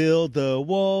 they build the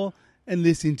wall and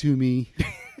listen to me.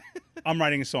 I'm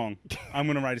writing a song. I'm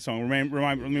going to write a song. Let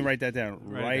me write that down.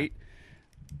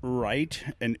 Write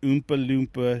an Oompa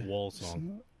Loompa wall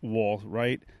song.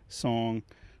 Write song.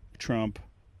 Trump.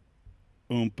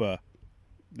 Oompa.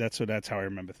 That's how I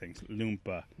remember things.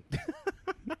 Loompa.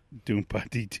 Doompa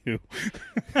D2.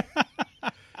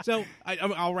 So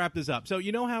I'll wrap this up. So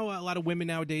you know how a lot of women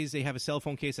nowadays they have a cell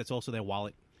phone case that's also their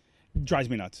wallet, Drives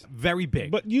me nuts. very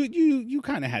big. But you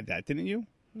kind of had that, didn't you?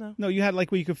 No, you had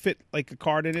like where you could fit like a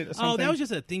card in it or something. oh, that was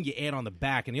just a thing you add on the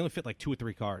back, and they only fit like 2 or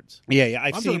 3 cards. Yeah.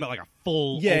 I'm talking about like a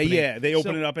full. Yeah, opening. yeah. They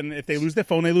open it up, and if they lose their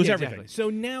phone, they lose Yeah, everything. exactly. So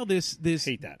now this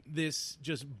Hate that. this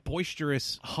just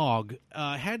boisterous hog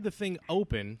had the thing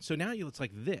open. So now it's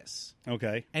like this,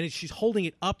 Okay. and she's holding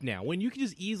it up now. When you can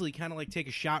just easily kind of like take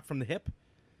a shot from the hip,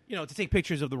 to take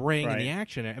pictures of the ring and the Right.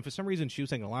 action. And for some reason, she was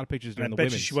taking a lot of pictures I during the bet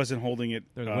women's. she wasn't holding it.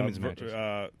 During the women's matches.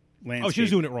 Landscape. Oh, she was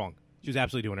doing it wrong. She was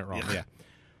absolutely doing it wrong. Yeah.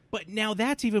 But now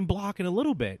that's even blocking a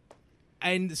little bit.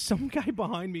 And some guy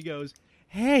behind me goes,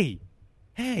 hey.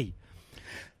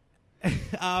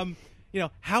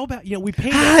 How about, we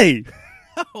paid. Hey!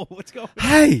 Oh, what's going on?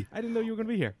 Hey! I didn't know you were going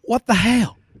to be here. What the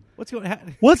hell? What's going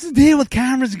on? What's the deal with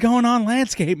cameras going on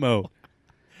landscape mode?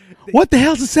 What the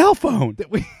hell's a cell phone?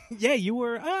 Yeah, you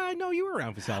were, no, you were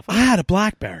around for cell phone. I had a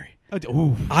BlackBerry.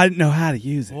 Oh, I didn't know how to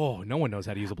use it. no one knows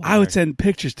how to use a BlackBerry. I would send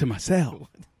pictures to myself.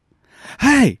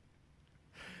 Hey,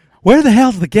 Where the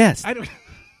hell's the guest? I don't.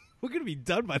 We're gonna be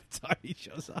done by the time he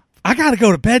shows up. I gotta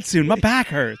go to bed soon. My back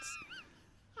hurts.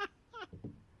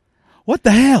 What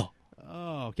the hell?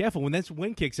 Oh, careful! When that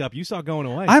wind kicks up, you start going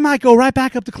away. I might go right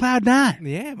back up to cloud 9.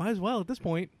 Yeah, might as well at this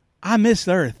point. I miss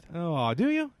Earth. Oh, do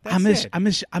you? That's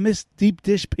I miss deep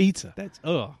dish pizza. That's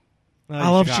I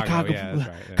love Chicago. Yeah, that's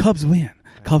right, yeah. Cubs win.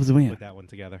 Cubs win. Put that one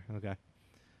together. Okay.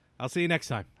 I'll see you next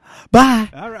time. Bye.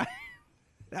 All right.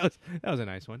 That was a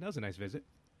nice one. That was a nice visit.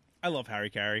 I love Harry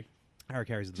Carey. Harry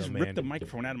Carey's the Just man. ripped the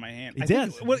microphone out of my hand. He I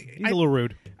does. think- well, He's a little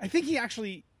rude. I think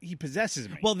he possesses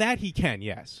me. Well, that he can,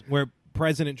 yes. Where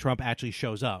President Trump actually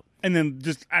shows up. And then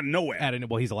just out of nowhere.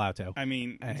 Well, he's allowed to. I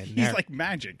mean, And he's Harry- like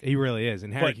magic. He really is.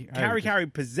 And But Harry Carey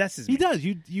possesses me. He does.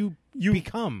 You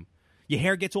become. Your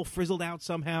hair gets all frizzled out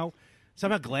somehow.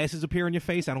 Somehow glasses appear on your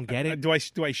face. I don't get it. Do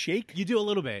I shake? You do a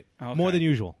little bit. Okay. More than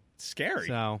usual. It's scary.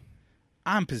 So,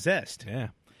 I'm possessed. yeah.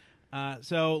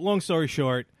 So, long story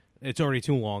short, it's already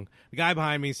too long. The guy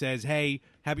behind me says, hey,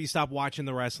 have you stop watching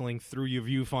the wrestling through your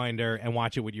viewfinder and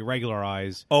watch it with your regular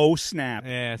eyes? Oh, snap.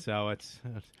 Yeah, so it's...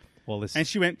 Well, this... And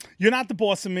she went, "You're not the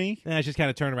boss of me." She just kind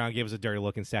of turned around, gave us a dirty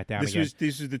look, and sat down again.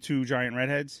 This was the two giant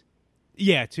redheads?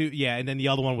 Yeah, and then the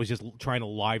other one was just trying to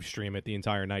live stream it the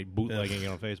entire night, bootlegging it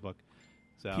on Facebook.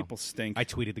 So People stink. I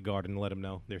tweeted the Garden and let them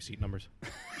know their seat numbers.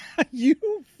 You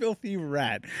filthy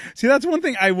rat. See, that's one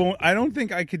thing I don't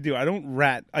think I could do. I don't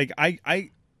rat. Like I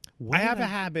have a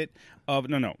habit of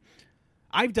no.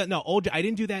 I've done I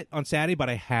didn't do that on Saturday, but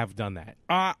I have done that.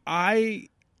 I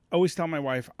always tell my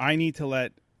wife I need to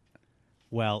let.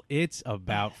 Well, it's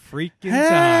about freaking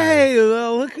Hey,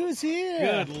 well, look who's here!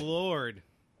 time. Good Lord.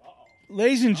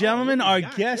 Ladies and gentlemen, look what our we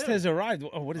got, guest too. has arrived.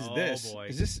 Oh, what is Oh, this? boy.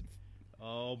 Is this?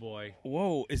 Oh boy.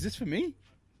 Whoa! Is this for me?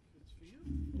 It's for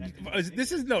you.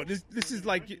 This is no. This is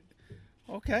like.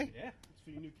 Okay. Yeah. It's for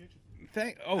your new kitchen.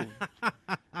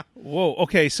 Whoa.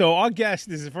 Okay. So our guest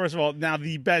is first of all now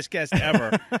the best guest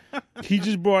ever. He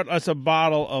just brought us a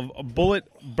bottle of a Bullet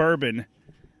bourbon.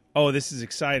 Oh, this is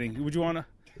exciting. Would you want to?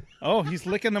 Oh, he's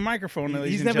licking the microphone.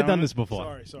 ladies He's and never gentlemen. done this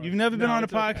before. Sorry. You've never been No, on a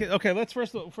it's okay. podcast. Okay, let's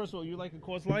first of all, you like a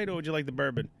Coors Light or would you like the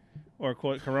bourbon or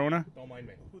Corona? Don't mind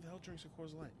me. Who the hell drinks a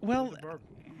Coors Light? Well, The bourbon.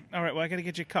 all right. Well, I got to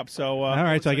get you a cup. So All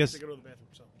right, so I guess To go to the bathroom.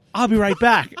 So. I'll be right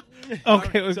back.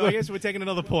 Okay. so I guess we're taking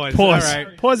another pause. Pause. All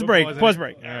right. Pause We're break. pausing Pause it.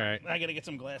 break. All right. I got to get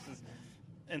some glasses.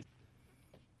 And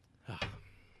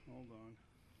hold on.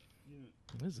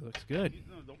 This looks good.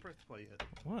 No, don't press play yet.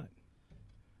 What?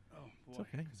 Oh boy. It's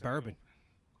okay. Bourbon.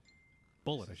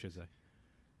 Bullet, I should say.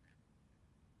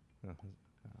 Right?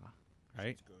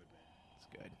 It's good. It's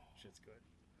good. Shit's good.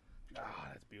 Ah,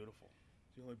 that's beautiful.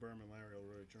 It's the only bourbon Larry will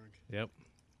really drink. Yep.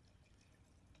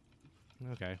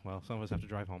 Okay, well, some of us have to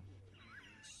drive home.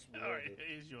 All right,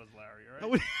 here's yours, Larry. All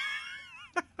right.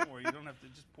 Don't worry, you don't have to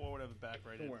just pour whatever back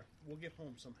right Don't in. worry. We'll get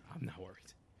home somehow. I'm not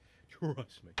worried.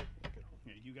 Trust me.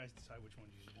 Yeah, you guys decide which one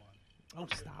you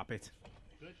want. Oh, stop it.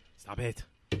 Good. Stop it.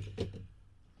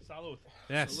 Salud.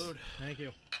 Yes. Salute. Thank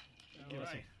you. All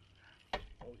right.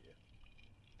 Oh, yeah.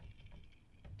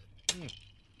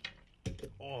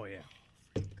 Oh, yeah.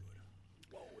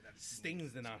 Whoa, that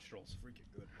Stings the nostrils. freaking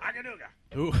good. Agaduga.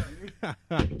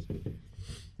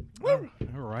 All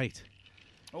right.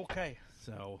 Okay.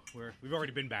 So we've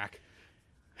already been back.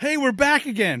 Hey, we're back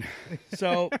again.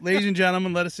 So, ladies and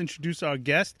gentlemen, let us introduce our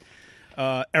guest,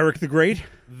 Eric the Great,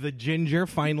 The ginger,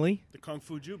 finally. The Kung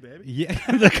Fu Jew, baby. Yeah.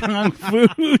 the Kung Fu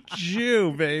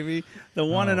Jew, baby, the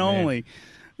one Oh, and man. only.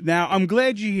 Now, I'm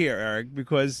glad you're here, Eric,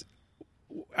 because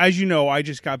as you know, I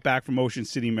just got back from Ocean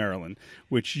City, Maryland,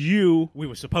 which you, We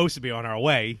were supposed to be on our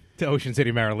way to Ocean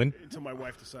City, Maryland. Until my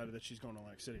wife decided that she's going to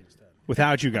Atlantic City instead.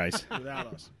 without you guys. Without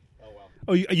us.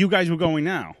 Oh, you guys were going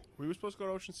now. We were supposed to go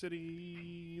to Ocean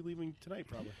City leaving tonight,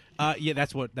 probably. Yeah,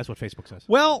 that's what Facebook says.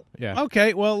 Well, Yeah.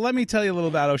 okay. Well, let me tell you a little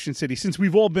about Ocean City, since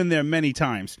we've all been there many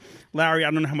times. Larry,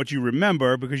 I don't know how much you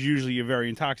remember, because usually you're very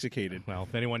intoxicated. Well,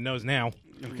 if anyone knows now.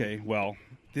 Okay, well,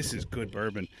 this is good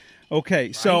bourbon.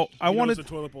 Okay, so I He wanted... knows the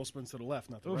toilet bowl spins to the left,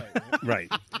 not the right.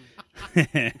 Right.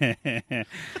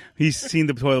 He's seen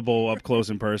the toilet bowl up close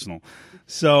and personal.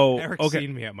 So, Eric's okay.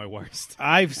 seen me at my worst.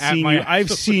 I've At seen my you. I've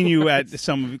absolute seen you at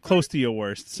some close to your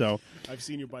worst. So, I've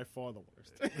seen you by far the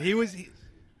worst. He was.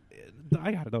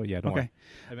 I got it. Oh yeah, don't Okay.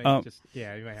 worry. You might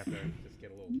have to just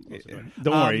get a little closer.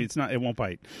 don't worry. It's not. It won't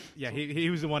bite. Yeah, he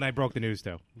was the one I broke the news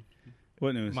to.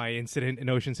 What news? My incident in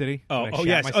Ocean City. oh, when I oh shat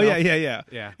yes. myself. Oh yeah.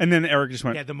 Yeah. And then Eric just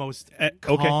went. Yeah, the most okay.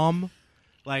 calm.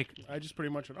 Like, I just pretty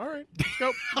much went, all right, let's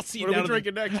go. I'll see you What are down we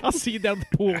drinking next? I'll see you down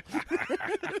the pool.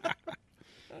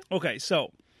 Okay,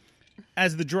 so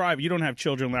as the driver, you don't have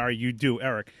children, Larry. You do,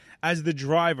 Eric. As the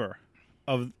driver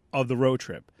of the road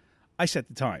trip, I set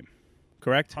the time.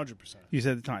 correct? 100%. You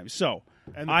said the time. So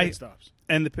And the pit stops.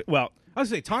 And the well, I was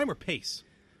say time or pace.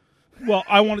 well,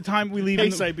 I wanted time. We leave.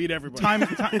 Pace, I beat everybody.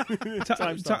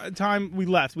 Time. We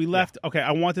left. We left. Okay,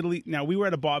 I wanted to leave. Now we were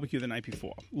at a barbecue the night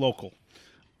before, local,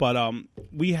 but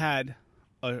we had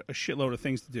a shitload of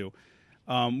things to do.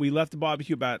 We left the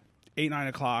barbecue about 8, 9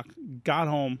 o'clock. Got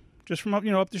home just from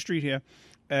up the street here,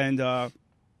 and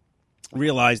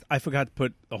realized I forgot to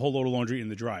put a whole load of laundry in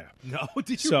the dryer. No, did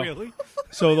you So- really?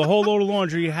 So the whole load of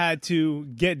laundry had to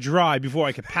get dry before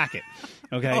I could pack it.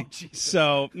 Okay, Oh, Jesus.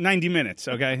 so 90 minutes.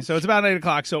 Okay, so it's about 8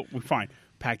 o'clock. So we're fine.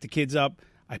 Pack the kids up.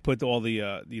 I put all the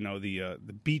the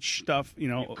beach stuff.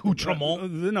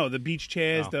 Accoutrement? The beach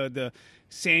chairs, Oh. the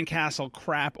sandcastle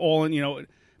crap, all in.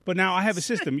 But now I have a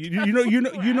system.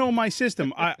 You know my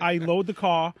system. I load the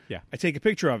car. Yeah. I take a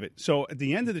picture of it. So at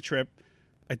the end of the trip,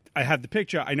 I have the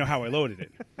picture. I know how I loaded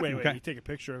it. Wait, Okay. you take a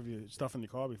picture of your stuff in the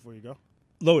car before you go?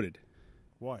 Loaded.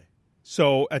 Why?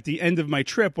 So at the end of my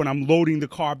trip, when I'm loading the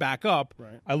car back up,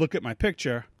 Right. I look at my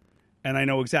picture, and I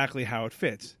know exactly how it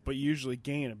fits. But you usually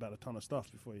gain about a ton of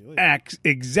stuff before you leave.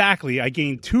 Exactly. I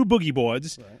gained 2 boogie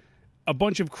boards, Right. a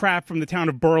bunch of crap from the town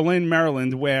of Berlin,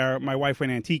 Maryland, where my wife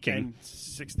went antiquing. And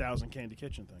 6,000 Candy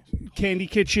Kitchen things. Candy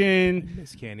Kitchen.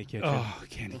 Miss Candy Kitchen. Oh,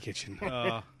 Candy Kitchen.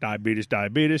 Uh, Diabetes.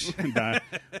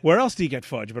 Where else do you get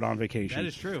fudge but on vacation? that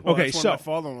is true. Well, Okay, that's when so- my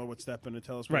father-in-law would step in and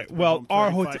tell us. we Right, have to well, bring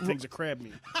our home 35 hotel- things of crab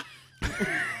meat.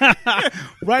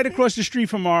 Right across the street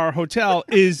from our hotel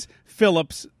is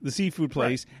Phillips, the seafood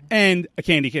place, and a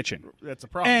Candy Kitchen. That's a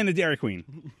problem. And a Dairy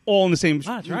Queen, all in the same.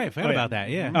 that's right. I forgot Oh, yeah. about that.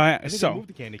 Yeah. All right, I think so- I moved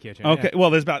to Candy Kitchen. Okay, yeah. well,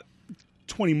 there's about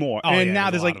 20 more, Oh, and yeah, now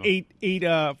there's there's a lot like of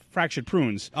eight fractured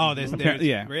prunes. Oh, there's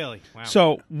yeah. Really? Wow.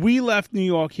 So we left New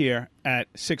York here at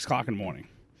 6 o'clock in the morning.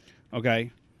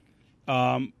 Okay,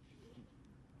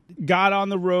 got on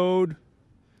the road.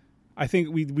 I think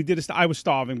we did I was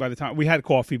starving by the time we had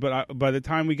coffee, but by the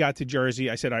time we got to Jersey,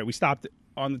 I said, all right, we stopped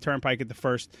on the turnpike at the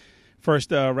first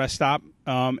rest stop,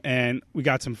 and we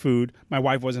got some food. My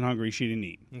wife wasn't hungry; she didn't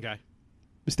eat. Okay.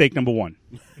 Mistake number 1.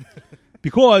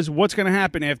 Because what's going to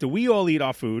happen after we all eat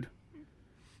our food?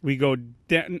 We go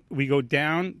down. I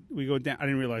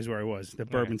didn't realize where I was. The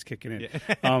bourbon's kicking in.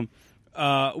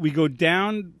 Yeah. We go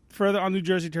down further on New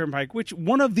Jersey Turnpike, which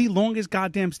one of the longest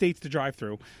goddamn states to drive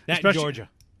through. That Especially- Georgia.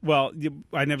 Well,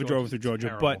 I never drove through Georgia,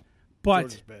 terrible. but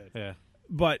Georgia's bad. Yeah.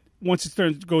 but once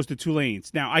it goes to 2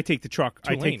 lanes. Now I take the truck.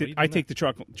 I Tulane, take what are you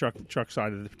the truck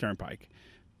side of the turnpike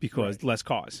because less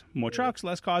cars, more trucks,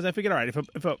 less cars. I figured, all right,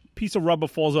 if a piece of rubber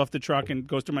falls off the truck and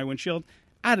goes through my windshield,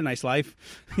 I had a nice life,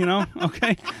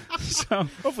 Okay, so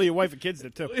Hopefully your wife and kids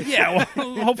did too. yeah,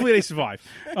 well, hopefully they survive.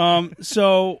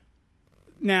 So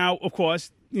now, of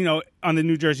course, on the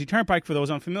New Jersey Turnpike, for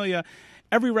those unfamiliar,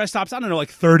 every rest stop's, I don't know, like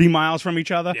 30 miles from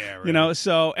each other. Yeah, right.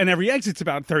 So, and every exit's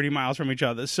about 30 miles from each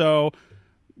other. So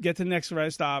get to the next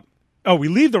rest stop. Oh, we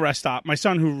leave the rest stop. My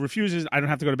son, who refuses, I don't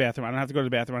have to go to the bathroom. I don't have to go to the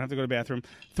bathroom. I don't have to go to the bathroom.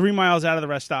 3 miles out of the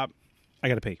rest stop, I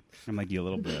got to pee. I'm like, you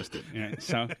little bastard. Yeah,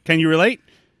 so, can you relate?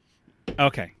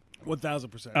 Okay.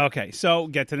 1,000%. Okay, so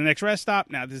get to the next rest stop.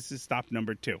 Now this is stop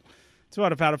number 2. It's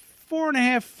about a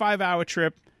 4.5, 5 hour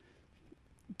trip.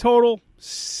 Total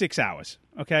 6 hours.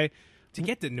 Okay, To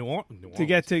get to New Orleans. to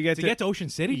get to Ocean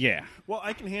City. yeah. Well,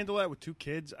 I can handle that with 2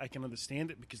 kids. I can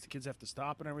understand it because the kids have to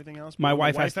stop and everything else. But My when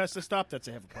wife the has- has to stop. That's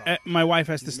a heavy problem. My wife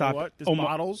has to You stop. know what? There's Oh,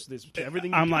 bottles. There's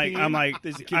everything. I'm you like- can I'm pee in. like,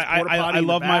 There's the kids' I porta potty in the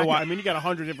love my back. wife. I mean, you got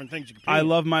 100 different things you can. Pee I in.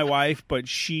 love my wife, but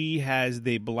she has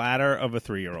the bladder of a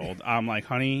 3-year-old. I'm like,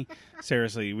 honey,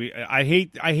 seriously,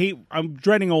 I'm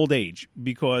dreading old age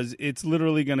because it's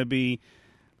literally going to be.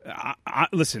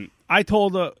 Listen, I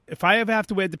told her if I ever have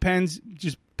to wear Depends,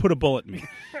 just put a bullet in me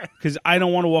because I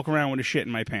don't want to walk around with a shit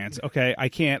in my pants. Okay, I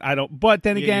can't. I don't. But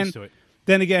then Get again, used to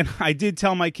it. I did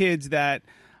tell my kids that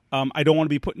I don't want to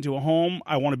be put into a home.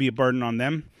 I want to be a burden on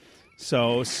them.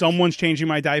 So someone's changing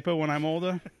my diaper when I'm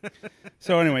older.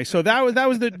 So anyway, so that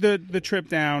was the trip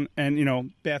down,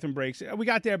 and bathroom breaks. We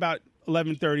got there about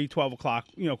 11:30, 12 o'clock.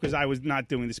 Because I was not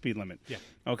doing the speed limit. Yeah.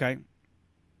 Okay.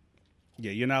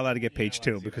 Yeah, you're not allowed to get page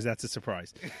 2 because that's a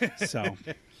surprise. So,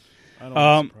 I don't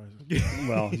like surprises.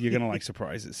 well, you're gonna like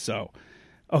surprises. So,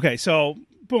 okay, so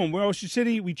boom, we're Ocean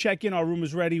City. We check in. Our room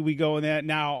is ready. We go in there.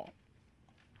 Now,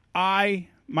 my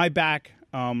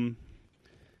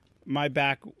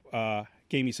back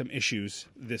gave me some issues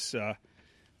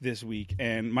this week,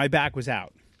 and my back was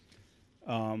out.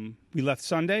 We left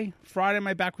Sunday. Friday,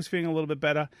 my back was feeling a little bit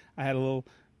better. I had a little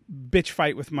bitch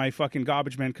fight with my fucking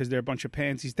garbage men because they're a bunch of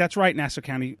pansies. That's right, Nassau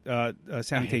County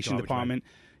Sanitation garbage Department.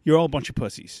 You're all a bunch of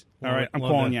pussies. All Love right, it. I'm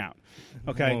Love calling that. you out.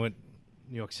 Okay. Along with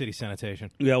New York City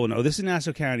sanitation. Yeah, well, no, this is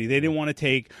Nassau County. They didn't want to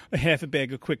take a half a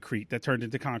bag of Quickcrete that turned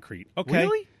into concrete. Okay.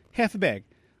 Really? half a bag.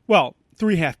 Well,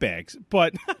 3 half bags,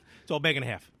 but It's all bag and a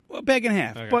half. a bag and a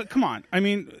half. Okay. But come on, I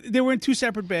mean, they were in 2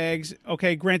 separate bags.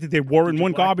 Okay, granted, they were in you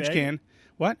one black garbage bag can.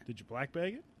 What? Did you black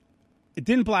bag it? It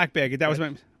didn't black bag it. That was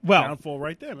my Downfall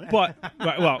right there, man. But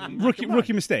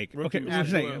rookie mistake. Rookie Okay, mistake.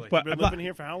 mistake. Absolutely. But Been living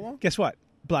here for how long? guess what?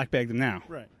 Black bagged them now.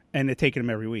 Right. And they're taking them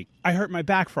every week. I hurt my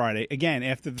back Friday again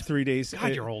after the 3 days.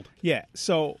 God, you're old. Yeah.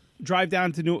 So drive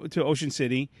down to Ocean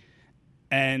City,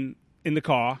 and in the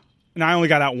car, and I only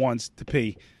got out once to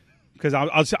pee because I'll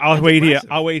wait here.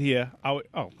 impressive. I'll wait here. Oh,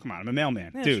 come on, I'm a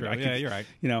mailman, Yeah, dude. true. I Yeah, you're right.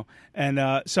 You know,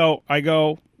 and so I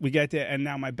go. We get there, and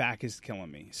now my back is killing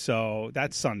me. So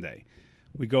that's Sunday.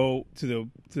 We go to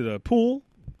the pool.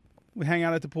 We hang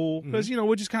out at the pool because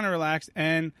we're just kind of relaxed.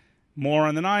 And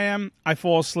moron than I am, I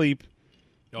fall asleep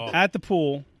at the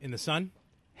pool, In the sun?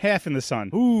 half in the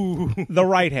sun. Ooh. The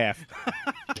right half.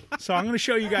 So I'm going to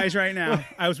show you guys right now.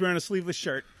 I was wearing a sleeveless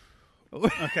shirt.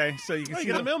 Okay, so you can Oh, see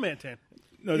you got the a mailman tan.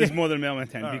 No, there's more than a mailman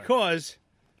tan right. because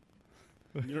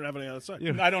You don't have any other side.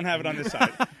 I don't have it on this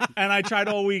side. And I tried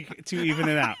all week to even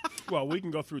it out. Well, we can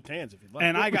go through tans if you'd like.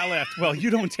 And I got left. Well, you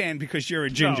don't tan because you're a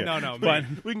ginger. No, But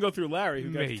we can go through Larry,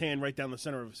 who got Me. a tan right down the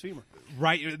center of his femur.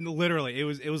 Right, literally. It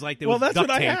was like there well, was that's duct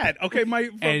what I tape had. Okay, my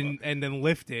and then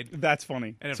lifted. that's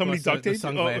funny. And of Somebody course, duct the taped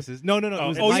sunglasses. No, it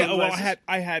was Oh yeah, light- well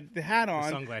I had the hat on,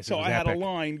 sunglasses so was I had epic. a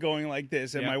line going like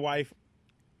this, and Yeah. my wife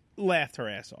laughed her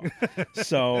ass off.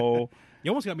 So You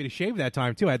almost got me to shave that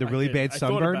time too. I had the really bad I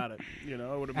sunburn. thought about it. You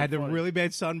know, it would have been I had the funny. really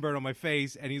bad sunburn on my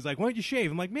face, and he's like, "Why don't you shave?"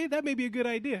 I'm like, "Man, that may be a good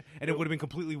idea." And it would have been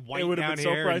completely white It would down have been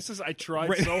so here. and- priceless. I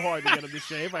tried so hard to get him to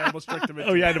shave. I almost tricked him into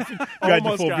oh you had it. you had the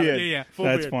Almost full got it. beard. Yeah, full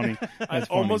That's beard. funny. I That's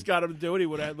funny. almost got him to do it. He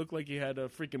would have looked like he had a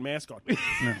freaking mask on.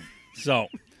 So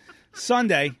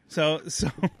Sunday, so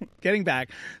getting back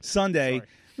Sunday,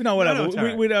 Sorry. whatever. No, it's all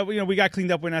right. We got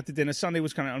cleaned up, went out to dinner. Sunday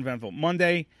was kind of uneventful.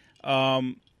 Monday,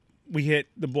 we hit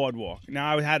the boardwalk.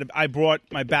 Now I brought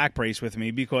my back brace with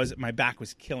me because my back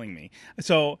was killing me.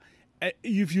 So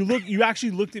if you look, you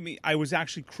actually looked at me. I was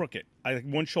actually crooked.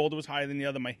 One shoulder was higher than the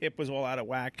other. My hip was all out of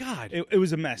whack. God. it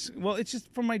was a mess. Well, it's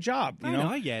just from my job. You I know, know,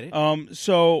 I get it.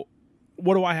 So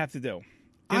what do I have to do?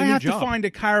 Get a I new have job. to find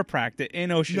a chiropractor in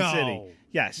Ocean No. City.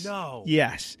 Yes. No.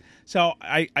 Yes. So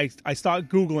I start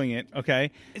Googling it.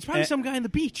 Okay. It's probably And- some guy on the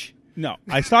beach. No,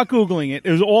 I start Googling it.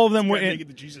 It was all of them were Gotta in. make it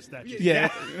the Jesus statue. Yeah.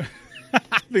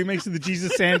 They makes it the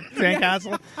Jesus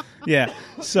sandcastle. Yeah.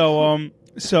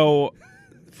 So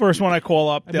first one I call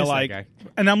up, they're miss that like, guy.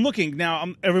 and I'm looking now.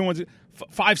 Everyone's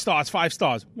 5 stars, 5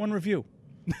 stars, 1 review.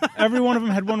 Every one of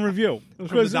them had 1 review.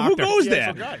 Because who doctor. goes Yeah, there?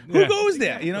 it's a guy. Who Yeah. goes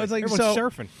there? You know, it's like Everyone's so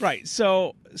surfing. Right.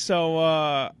 So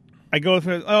I go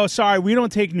for. Oh, sorry, we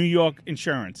don't take New York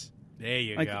insurance. There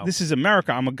you Like go. this is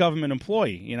America. I'm a government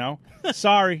employee. You know.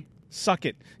 Sorry, suck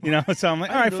it. You know. So I'm like,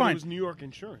 all I right, didn't know there fine. was New York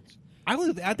insurance. I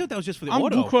thought that was just for the I'm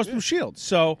auto. Blue Cross Blue Shield.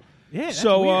 So Yeah, that's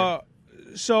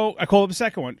so I call up the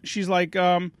second one. She's like,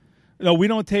 no, we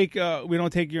don't take your.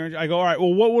 I go, all right.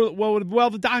 Well, well,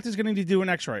 the doctor's going to need to do an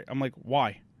X-ray. I'm like,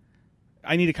 why?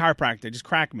 I need a chiropractor. Just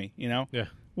crack me. You know. Yeah.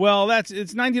 Well, it's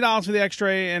 $90 for the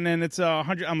X-ray, and then it's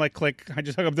 $100. I'm like, click. I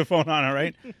just hung up the phone on her.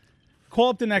 Right. Call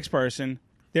up the next person.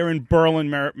 They're in Berlin,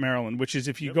 Maryland, which is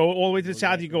if you go all the way to the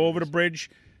south, you go over the bridge.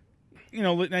 You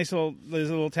know, there's a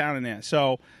little town in there.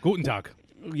 So Guten Tag.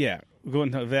 yeah,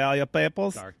 going to Valley of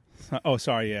Apples. Sorry. Oh,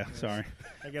 sorry. Yeah, sorry.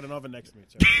 I got an oven next to me.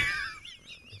 So.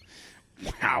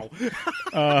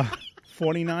 Wow.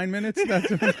 49 minutes.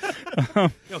 That's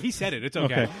No, he said it. It's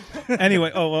okay. okay.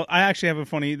 Anyway, I actually have a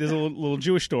funny. There's a little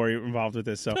Jewish story involved with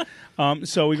this.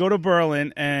 So we go to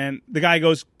Berlin, and the guy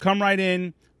goes, "Come right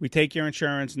in. We take your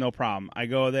insurance, no problem." I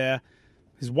go there.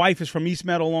 His wife is from East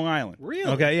Meadow, Long Island.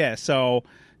 Really? Okay, yeah. So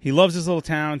he loves his little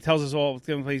town. Tells us all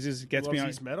different places. Gets me Loves on.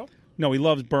 East Meadow? No, he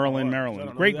loves Berlin, Oh, I Maryland. don't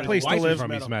know Great who that place is. to Wife is live.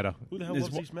 from East Meadow. Who the hell His,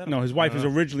 loves East Meadow? no, his wife is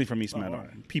originally from East Meadow.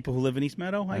 right. People who live in East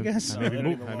Meadow, I guess. I don't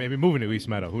even I know. may be moving to East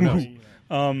Meadow. Who knows?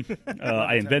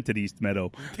 I invented East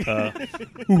Meadow.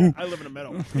 I live in a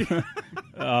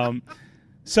meadow.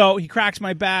 So he cracks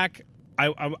my back.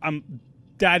 I'm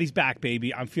daddy's back,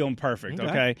 baby. I'm feeling perfect.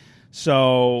 Okay.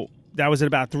 So that was at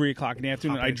about 3:00 in the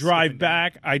afternoon. Hopping I and drive skipping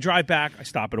back. I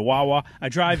stop at a Wawa. I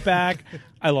drive back.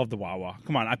 I love the Wawa.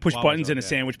 Come on. I push Wawa's buttons and a okay.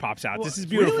 sandwich pops out. This is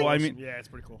beautiful. I mean, Yeah, it's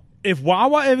pretty cool. if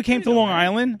Wawa ever came to Long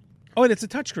Island, it's a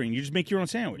touchscreen. You just make your own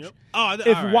sandwich. Yep. Oh,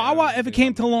 If Wawa ever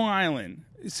came to Long Island,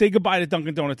 say goodbye to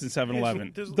Dunkin' Donuts and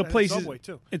 7-Eleven. There's The place is Subway,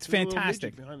 too. it's There's a little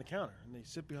fantastic. midget behind the counter, and they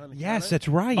sit behind the Yes, counter. that's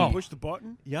right. You push the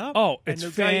button. Yep. Oh, And it's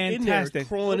the guy in there fantastic.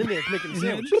 crawling in there making a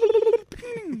sandwich.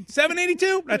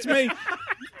 782. That's me.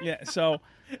 Yeah. So.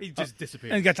 He just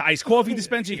disappeared. And you got the iced coffee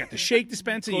dispenser, you got the shake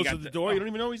dispenser, you Close got to the door. You don't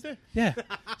even know he's there. yeah.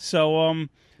 So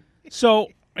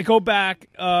I go back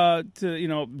to,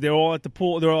 they're all at the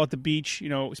pool. They're all at the beach.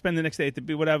 Spend the next day at the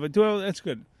beach, whatever. That's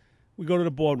good. We go to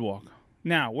the boardwalk.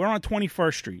 Now, we're on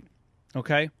 21st Street,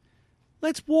 okay?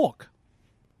 Let's walk.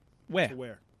 Where? To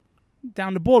where?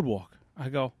 Down the boardwalk. I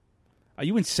go, are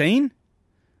you insane?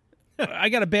 I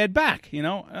got a bad back,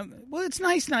 Well, it's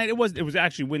nice night. It was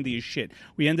actually windy as shit.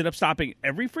 We ended up stopping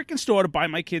every freaking store to buy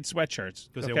my kids sweatshirts.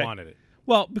 Because they wanted it.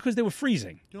 Well, because they were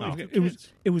freezing. You only have two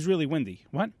kids. It was really windy.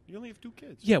 What? You only have 2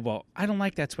 kids. Yeah, well, I don't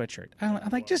like that sweatshirt. I'm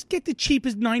like, just get the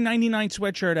cheapest $9.99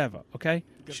 sweatshirt ever, okay?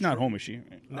 She's not home, is she?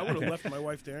 I would have left my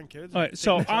wife there and kids. All right,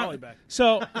 so back.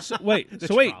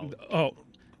 wait. Oh.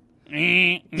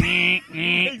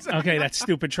 Okay, that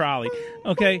stupid trolley.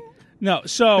 Okay. No,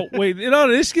 so wait,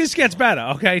 this gets better,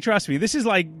 okay? Trust me. This is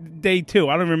like day 2.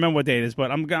 I don't remember what day it is,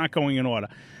 but I'm not going in order.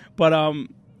 But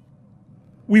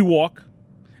we walk,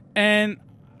 and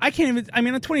I can't even. I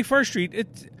mean, on 21st Street,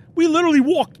 we literally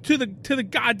walked to the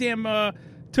goddamn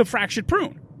to Fractured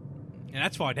Prune. And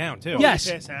that's far down, too. Yes.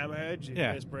 You pass Hammerhead, you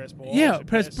pass Brass Balls. Yeah, you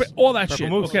pass pass all that Purple shit.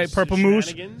 Moose. Okay, Purple Moose,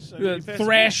 Shenanigans. I mean, you pass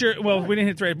Thrasher. them all. Well, we didn't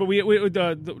hit Thrasher, but we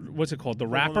what's it called? The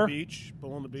Bull on Rapper. the beach.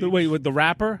 Bull on the beach. Wait, with the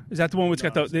Rapper? Is that the one where it's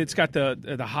got No,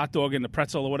 the hot dog and the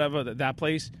pretzel or whatever? That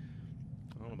place?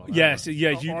 I don't know about that Yes, one.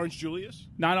 yeah. Orange Julius.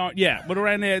 Not on. Yeah, but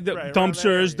around there, the Right, around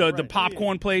dumpsters, that area, the right,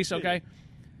 popcorn yeah. place. Okay,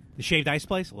 The shaved ice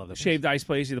place? I love that place. shaved ice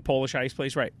place, the Polish ice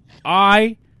place. Right.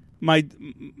 I'm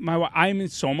in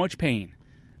so much pain.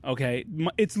 Okay,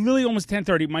 it's literally almost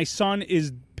 10:30. My son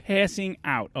is passing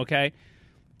out. Okay,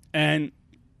 and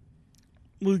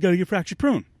we got to get Fractured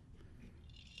Prune.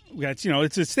 We got,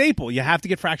 it's a staple. You have to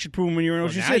get Fractured Prune when you're in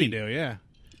Ocean Now City. you do, yeah.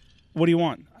 What do you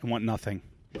want? I want nothing.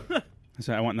 I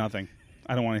said, I want nothing.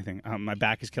 I don't want anything. My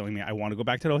back is killing me. I want to go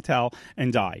back to the hotel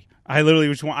and die. I literally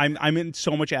just want. I'm in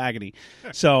so much agony.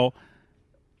 So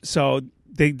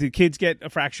the kids get a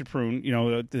Fractured Prune.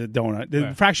 The donut.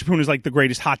 The Fractured Prune is like the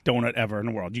greatest hot donut ever in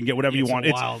the world. You can get whatever you want.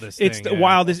 The wildest it's thing, the yeah.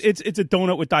 wildest. It's a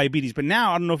donut with diabetes. But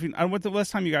now I don't know if what's the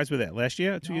last time you guys were there? Last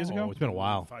year? 2 years ago? Oh, it's been a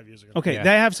while. 5 years ago. Okay, Yeah.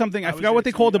 they have something. I was forgot what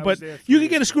there they called three- it, I but was there you 3 can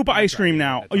get a years scoop of ago. ice cream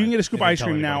now. You can get a scoop of Didn't ice tell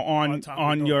cream now anybody. on top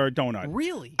of the your donut.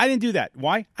 Really? I didn't do that.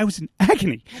 Why? I was in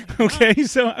agony. Okay,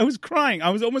 so I was crying.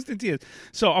 I was almost in tears.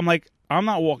 So I'm like, I'm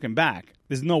not walking back.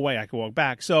 There's no way I can walk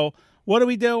back. So what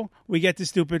do? We get this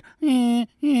stupid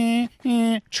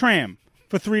tram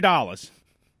for $3.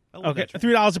 Okay,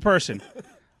 $3 a person.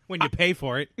 When you pay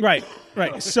for it. Right.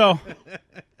 So,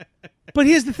 but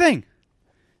here's the thing.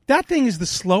 That thing is the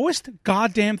slowest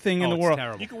goddamn thing in the it's world.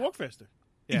 terrible. You can walk faster.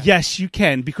 Yeah. Yes, you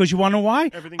can, because you want to know why?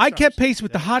 Everything I kept stops. pace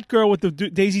with the hot girl with the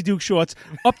Daisy Duke shorts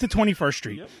up to 21st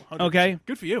Street. Yep, 100%. Okay?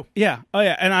 Good for you. Yeah. Oh,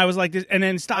 yeah. And I was like this, and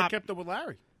then I stop. kept up with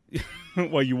Larry.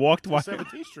 Well, you walked? Why?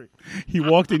 17th Street. He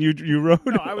walked and you rode?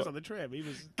 No, I was on the tram. He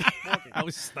was walking. I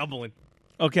was stumbling.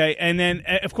 Okay, and then,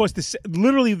 of course,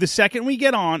 literally the second we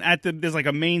get on, there's like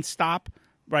a main stop,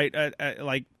 right,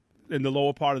 like in the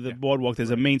lower part of the boardwalk,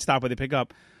 there's a main stop where they pick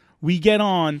up. We get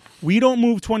on. We don't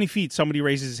move 20 feet. Somebody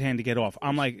raises his hand to get off.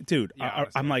 I'm like, dude.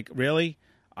 I'm like, really?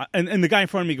 And the guy in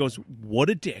front of me goes, "What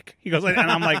a dick." He goes, and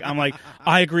I'm like,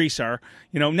 I agree, sir.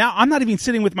 Now I'm not even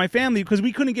sitting with my family because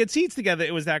we couldn't get seats together.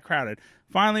 It was that crowded.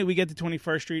 Finally, we get to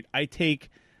 21st Street. I take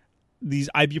these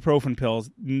ibuprofen pills,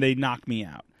 and they knock me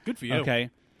out. Good for you. Okay.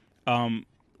 Well,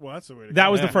 that's the way to go.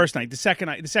 That was the first night. The second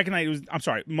night was. I'm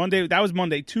sorry, Monday. That was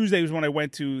Monday. Tuesday was when I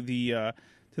went to the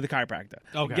chiropractor.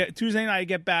 Okay. Tuesday night, I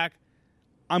get back.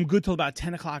 I'm good till about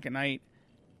 10 o'clock at night,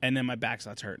 and then my back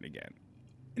starts hurting again,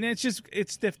 and it's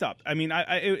stiffed up. I mean,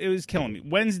 it was killing me.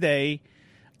 Wednesday,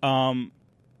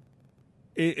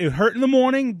 it hurt in the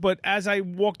morning, but as I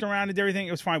walked around and everything,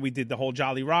 it was fine. We did the whole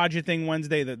Jolly Roger thing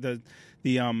Wednesday. The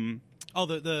splash.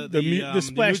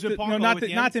 amusement park? No, all not at the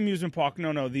end? not the amusement park.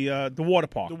 No, the water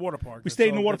park. The water park. We stayed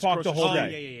in the water park the whole Oh,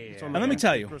 day. yeah. It's on And the let me back,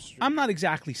 tell you, across the street. I'm not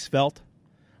exactly svelte,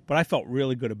 but I felt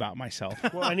really good about myself.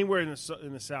 Well, anywhere in the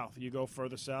south, you go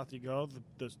further south, you go.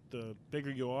 The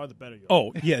bigger you are, the better you are.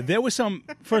 Oh yeah, there was some.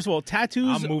 First of all,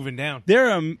 tattoos. I'm moving down.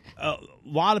 There are a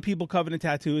lot of people covered in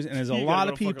tattoos, and there's a You lot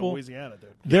gotta of go fucking people. Louisiana, dude.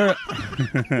 There.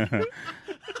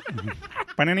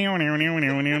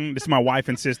 This is my wife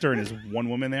and sister, and there's one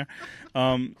woman there.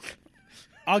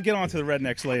 I'll get on to the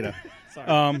rednecks later.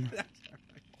 Sorry.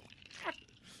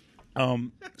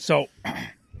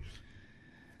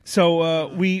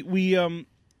 So we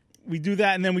do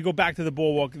that, and then we go back to the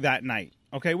boardwalk that night.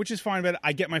 Okay, which is fine. But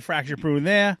I get my Fractured Prune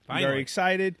there. I'm very Finally.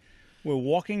 excited. We're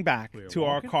walking back to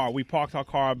our car. We parked our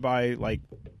car by like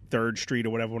 3rd Street or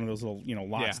whatever, one of those little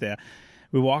lots there.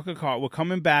 We walk a car. We're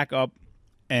coming back up,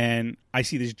 and I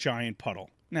see this giant puddle.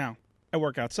 Now I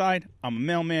work outside. I'm a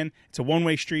mailman. It's a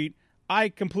one-way street. I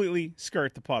completely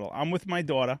skirt the puddle. I'm with my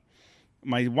daughter,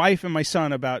 my wife and my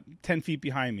son about 10 feet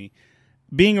behind me.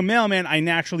 Being a mailman, I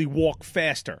naturally walk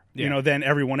faster, than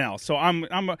everyone else. So I'm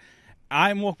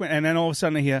walking, and then all of a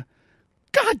sudden I hear,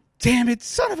 "God damn it,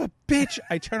 son of a bitch!"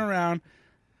 I turn around.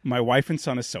 My wife and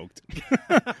son are soaked.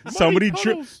 Somebody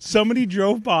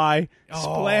drove by,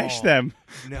 splashed them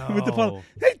with the puddle.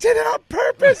 They did it on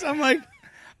purpose. I'm like,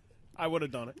 I would have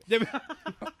done it.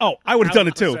 I would have done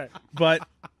it too. 100%. But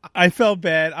I felt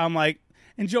bad. I'm like,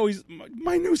 and Joey's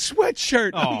my new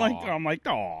sweatshirt. I'm like,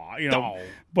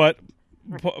 But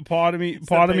part of me,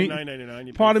 part of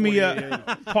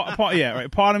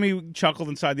me chuckled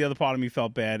inside. The other part of me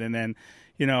felt bad, and then,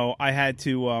 I had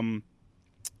to.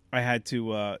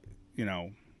 Do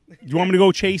you want me to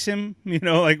go chase him?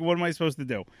 Like, what am I supposed to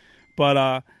do?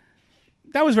 But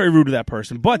that was very rude of that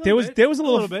person. But there was a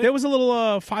little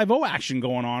 5-0 action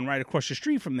going on right across the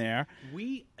street from there.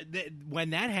 When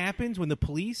that happens, when the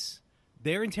police,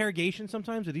 their interrogation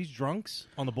sometimes of these drunks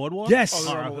on the boardwalk,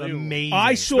 are amazing.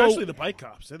 Especially the bike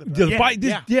cops. They're the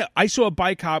best. I saw a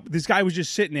bike cop. This guy was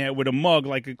just sitting there with a mug,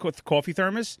 like a coffee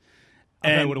thermos.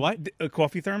 And with what? A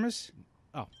coffee thermos.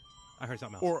 I heard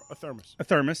something else. Or a thermos. A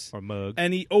thermos. Or a mug.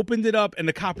 And he opened it up, and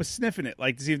the cop was sniffing it,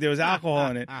 like to see if there was alcohol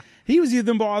in it. He was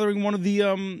even bothering one of the,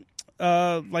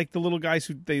 like the little guys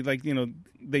who they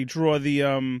draw the.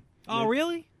 Oh,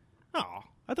 really? Oh,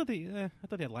 I thought they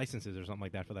had licenses or something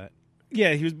like that for that.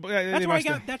 Yeah, he was. That's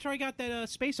where I got that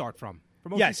space art from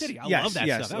Ocean City. I love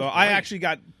that stuff. So I actually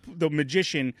got the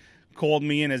magician. Called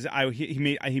me in as he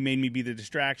made me be the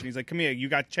distraction. He's like, "Come here,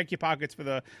 check your pockets for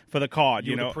the card."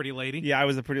 You know, the pretty lady. Yeah, I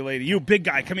was the pretty lady. You big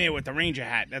guy, come here with the Ranger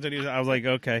hat. That's what he was. I was like,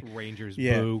 okay, Rangers.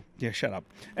 Yeah, boo. Yeah, shut up.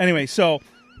 Anyway, so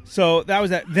that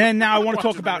was that. Then now I want to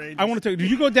talk about. Do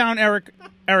you go down, Eric?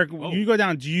 Eric, you go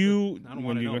down. Do you? I don't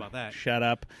want to know about that. Shut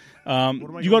up.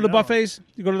 You go to the buffets?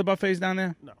 You go to the buffets down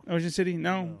there? No. Ocean City?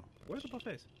 No. Where's the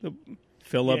buffets?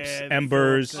 Phillips,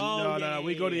 Embers. No.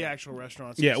 We go to the actual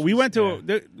restaurants. Yeah, we went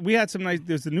to. We had some nice.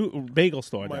 There's the new bagel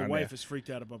store down there. My wife is freaked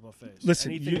out about buffets.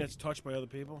 Listen, anything that's touched by other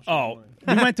people.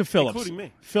 We went to Phillips, including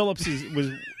me.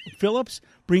 Phillips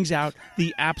brings out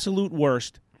the absolute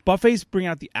worst. Buffets bring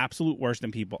out the absolute worst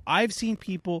in people. I've seen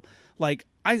people like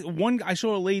I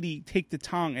saw a lady take the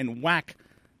tongue and whack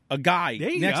a guy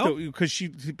next to because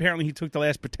apparently he took the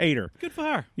last potato. Good for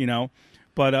her.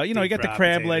 But you got the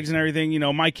crab legs and everything.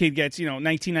 My kid gets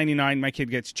 $19.99. My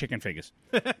kid gets chicken figures.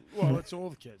 Well, that's all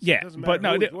the kids. Yeah, it doesn't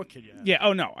matter what kid you have. Yeah.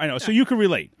 Oh no, I know. So you can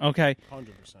relate. Okay. 100%.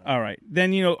 All right.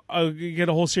 Then you get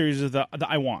a whole series of the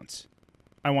I wants.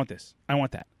 I want this. I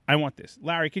want that. I want this.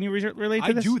 Larry, can you relate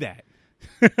to this? I do that.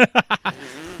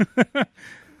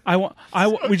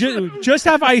 We just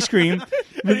have ice cream.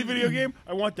 Any video game?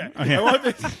 I want that. Okay. I want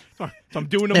this. So I'm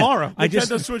doing tomorrow.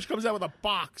 Nintendo Switch comes out with a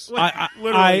box.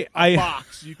 Literally a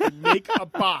box. You can make a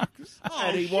box.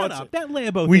 And he wants it. That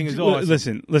Lambo thing is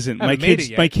awesome. Listen. My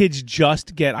kids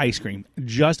just get ice cream.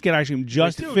 Just get ice cream.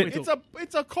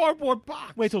 It's a cardboard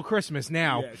box. Wait till Christmas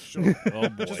now. Yeah, sure. Oh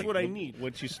boy. Just what I need.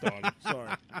 What you started. Sorry.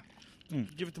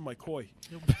 Give it to my koi.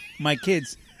 My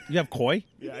kids. You have koi?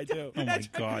 Yeah, I do. Oh my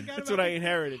God. That's what I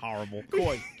inherited. Horrible.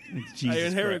 Koi. Jesus I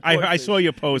inherited Christ. koi I saw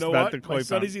your post about the the koi. My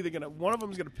son is either one of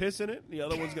them's gonna piss in it, and the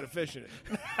other one's gonna fish in it.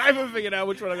 I haven't figured out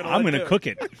which one I'm gonna cook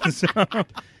it. So,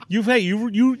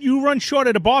 you run short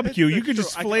at a barbecue. You could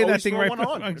just fillet that thing right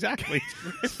on. Exactly.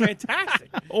 It's fantastic.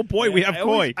 Oh boy, we have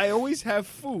koi. I always have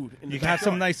food. You can have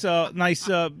some nice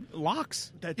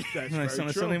lox. That's nice very on a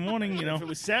true. Sunday morning. If it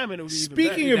was salmon, it would be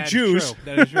Speaking even of Jews,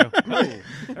 that is true.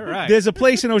 All right. There's a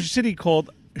place in Ocean City called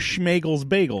Schmegel's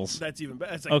Bagels. That's even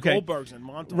better. It's like Goldberg's in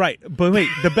Montauk. Right, but wait.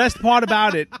 The best part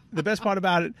about it.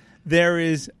 There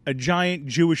is a giant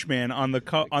Jewish man on the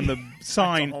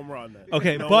sign. That's a home run. Then.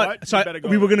 Okay, you know but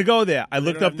we were going to go there. I They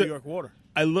looked don't up have the New York water.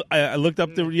 I looked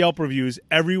up the Yelp reviews.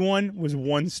 Everyone was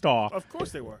 1 star. Of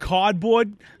course they were.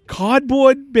 Cardboard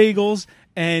bagels,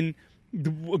 and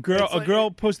a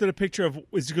girl posted a picture of.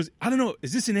 She goes, I don't know,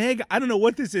 is this an egg? I don't know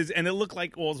what this is, and it looked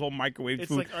like all microwave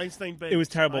food. It's like Einstein bagels. It was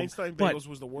terrible. Einstein bagels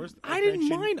was the worst. I didn't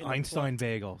mind Einstein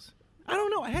bagels. I don't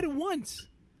know. I had it once.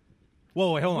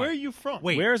 Whoa, wait, hold on. Where are you from?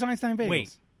 Wait, where is Einstein bagels?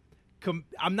 Wait,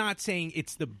 I'm not saying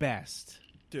it's the best.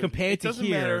 Dude, compared to here. It doesn't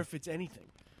matter if it's anything.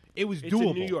 It was it's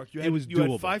doable. In New York. You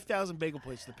had 5,000 bagel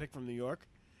places to pick from New York,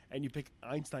 and you pick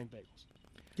Einstein bagels.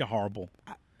 You're horrible.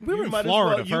 We were in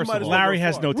Florida, first of all. Larry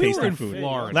has no taste in food.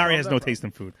 Florida. Larry has no taste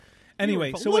in food.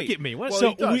 Anyway, so look at me. Wait.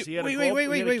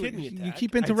 You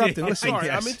keep interrupting. Listen,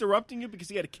 sorry, I'm interrupting you because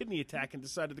he had a kidney attack and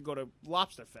decided to go to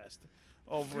Lobster Fest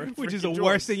over it. Which is the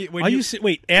worst thing.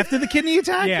 Wait, after the kidney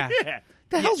attack? Yeah.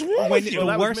 The hell's wrong with you?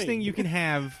 The worst thing you can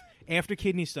have after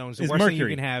kidney stones, the worst thing you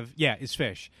can have, is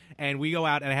fish. And we go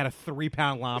out, and I had a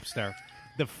 3-pound lobster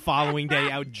the following day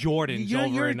out Jordans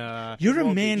over in You're a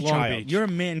Long man-child. Beach. You're a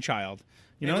man-child.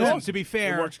 You know Listen, that? to be It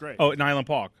fair, works great. Oh, in Island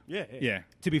Park. Yeah.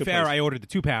 To be Good fair, place. I ordered the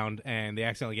 2-pound and they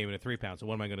accidentally gave me the 3-pound. So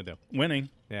what am I going to do? Winning.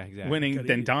 Yeah, exactly. Winning, Gotta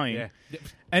then eat. dying. Yeah.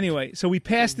 Anyway, so we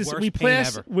passed The this. worst We pain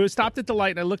passed. ever. We stopped at the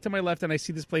light, and I looked to my left, and I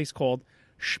see this place called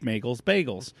Schmegel's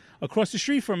Bagels. Across the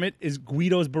street from it is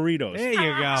Guido's Burritos. There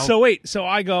you go. So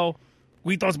I go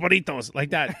Guido's Burritos like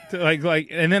that, like,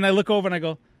 and then I look over and I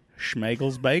go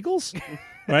Schmegel's Bagels,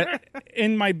 right,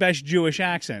 in my best Jewish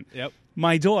accent. Yep.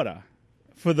 My daughter,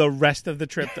 for the rest of the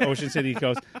trip to Ocean City,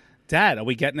 goes, Dad, are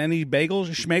we getting any bagels,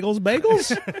 Schmegel's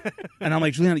Bagels? And I'm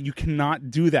like, Juliana, you cannot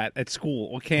do that at school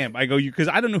or camp. I go, because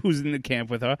I don't know who's in the camp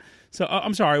with her. So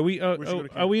I'm sorry.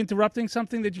 Are we interrupting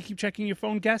something that you keep checking your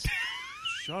phone, guest?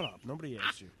 Shut up. Nobody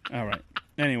asked you. All right.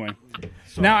 Anyway,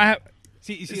 now I have.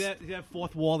 See that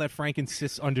fourth wall that Frank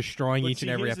insists on destroying But each see,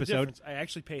 and every here's the episode? difference. I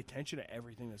actually pay attention to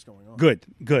everything that's going on. Good.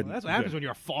 Well, that's what happens when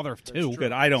you're a father of two.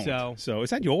 Good. I don't. So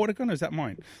is that your water gun or is that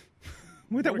mine?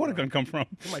 Where'd that water gun come from?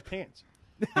 In my pants.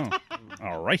 Oh.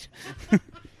 All right.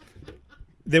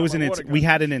 There was my an water incident. gun. We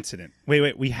had an incident.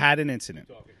 Wait. We had an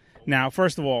incident. Now,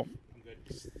 first of all,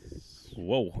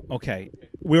 whoa. Okay.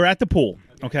 We're at the pool.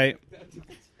 Okay.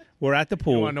 We're at the You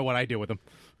pool, want to know what I do with them?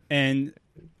 and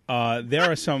there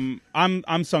are some.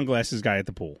 I'm sunglasses guy at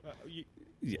the pool.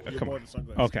 Yeah, You're come more on. than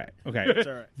sunglasses. Okay. It's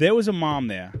all right. There was a mom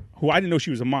there who I didn't know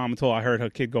she was a mom until I heard her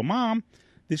kid go, "Mom,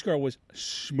 this girl was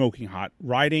smoking hot,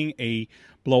 riding a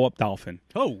blow-up dolphin."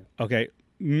 Oh. Okay,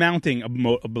 mounting a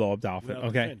blow-up dolphin. Without a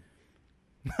Okay,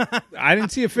 fin. I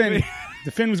didn't see a fin.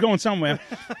 The fin was going somewhere.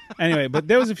 Anyway, but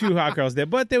there was a few hot girls there.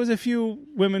 But there was a few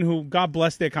women who, God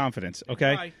bless their confidence.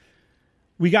 Okay, Bye.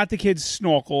 we got the kids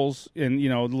snorkels and the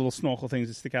little snorkel things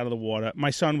that stick out of the water. My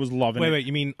son was loving it. Wait,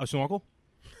 you mean a snorkel?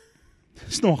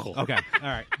 Snorkel. Okay. All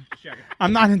right.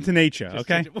 I'm not into nature.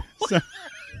 Okay, so,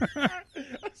 A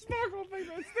snorkel thing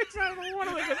that sticks out of the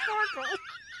water like a snorkel.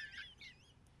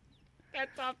 That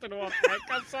topped it off, Frank.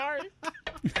 I'm sorry.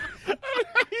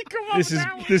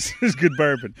 this is good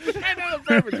bourbon. I know the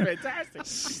bourbon's fantastic.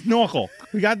 Snorkel.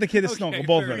 We got the kid a snorkel.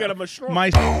 Both of them. You got him a snorkel. My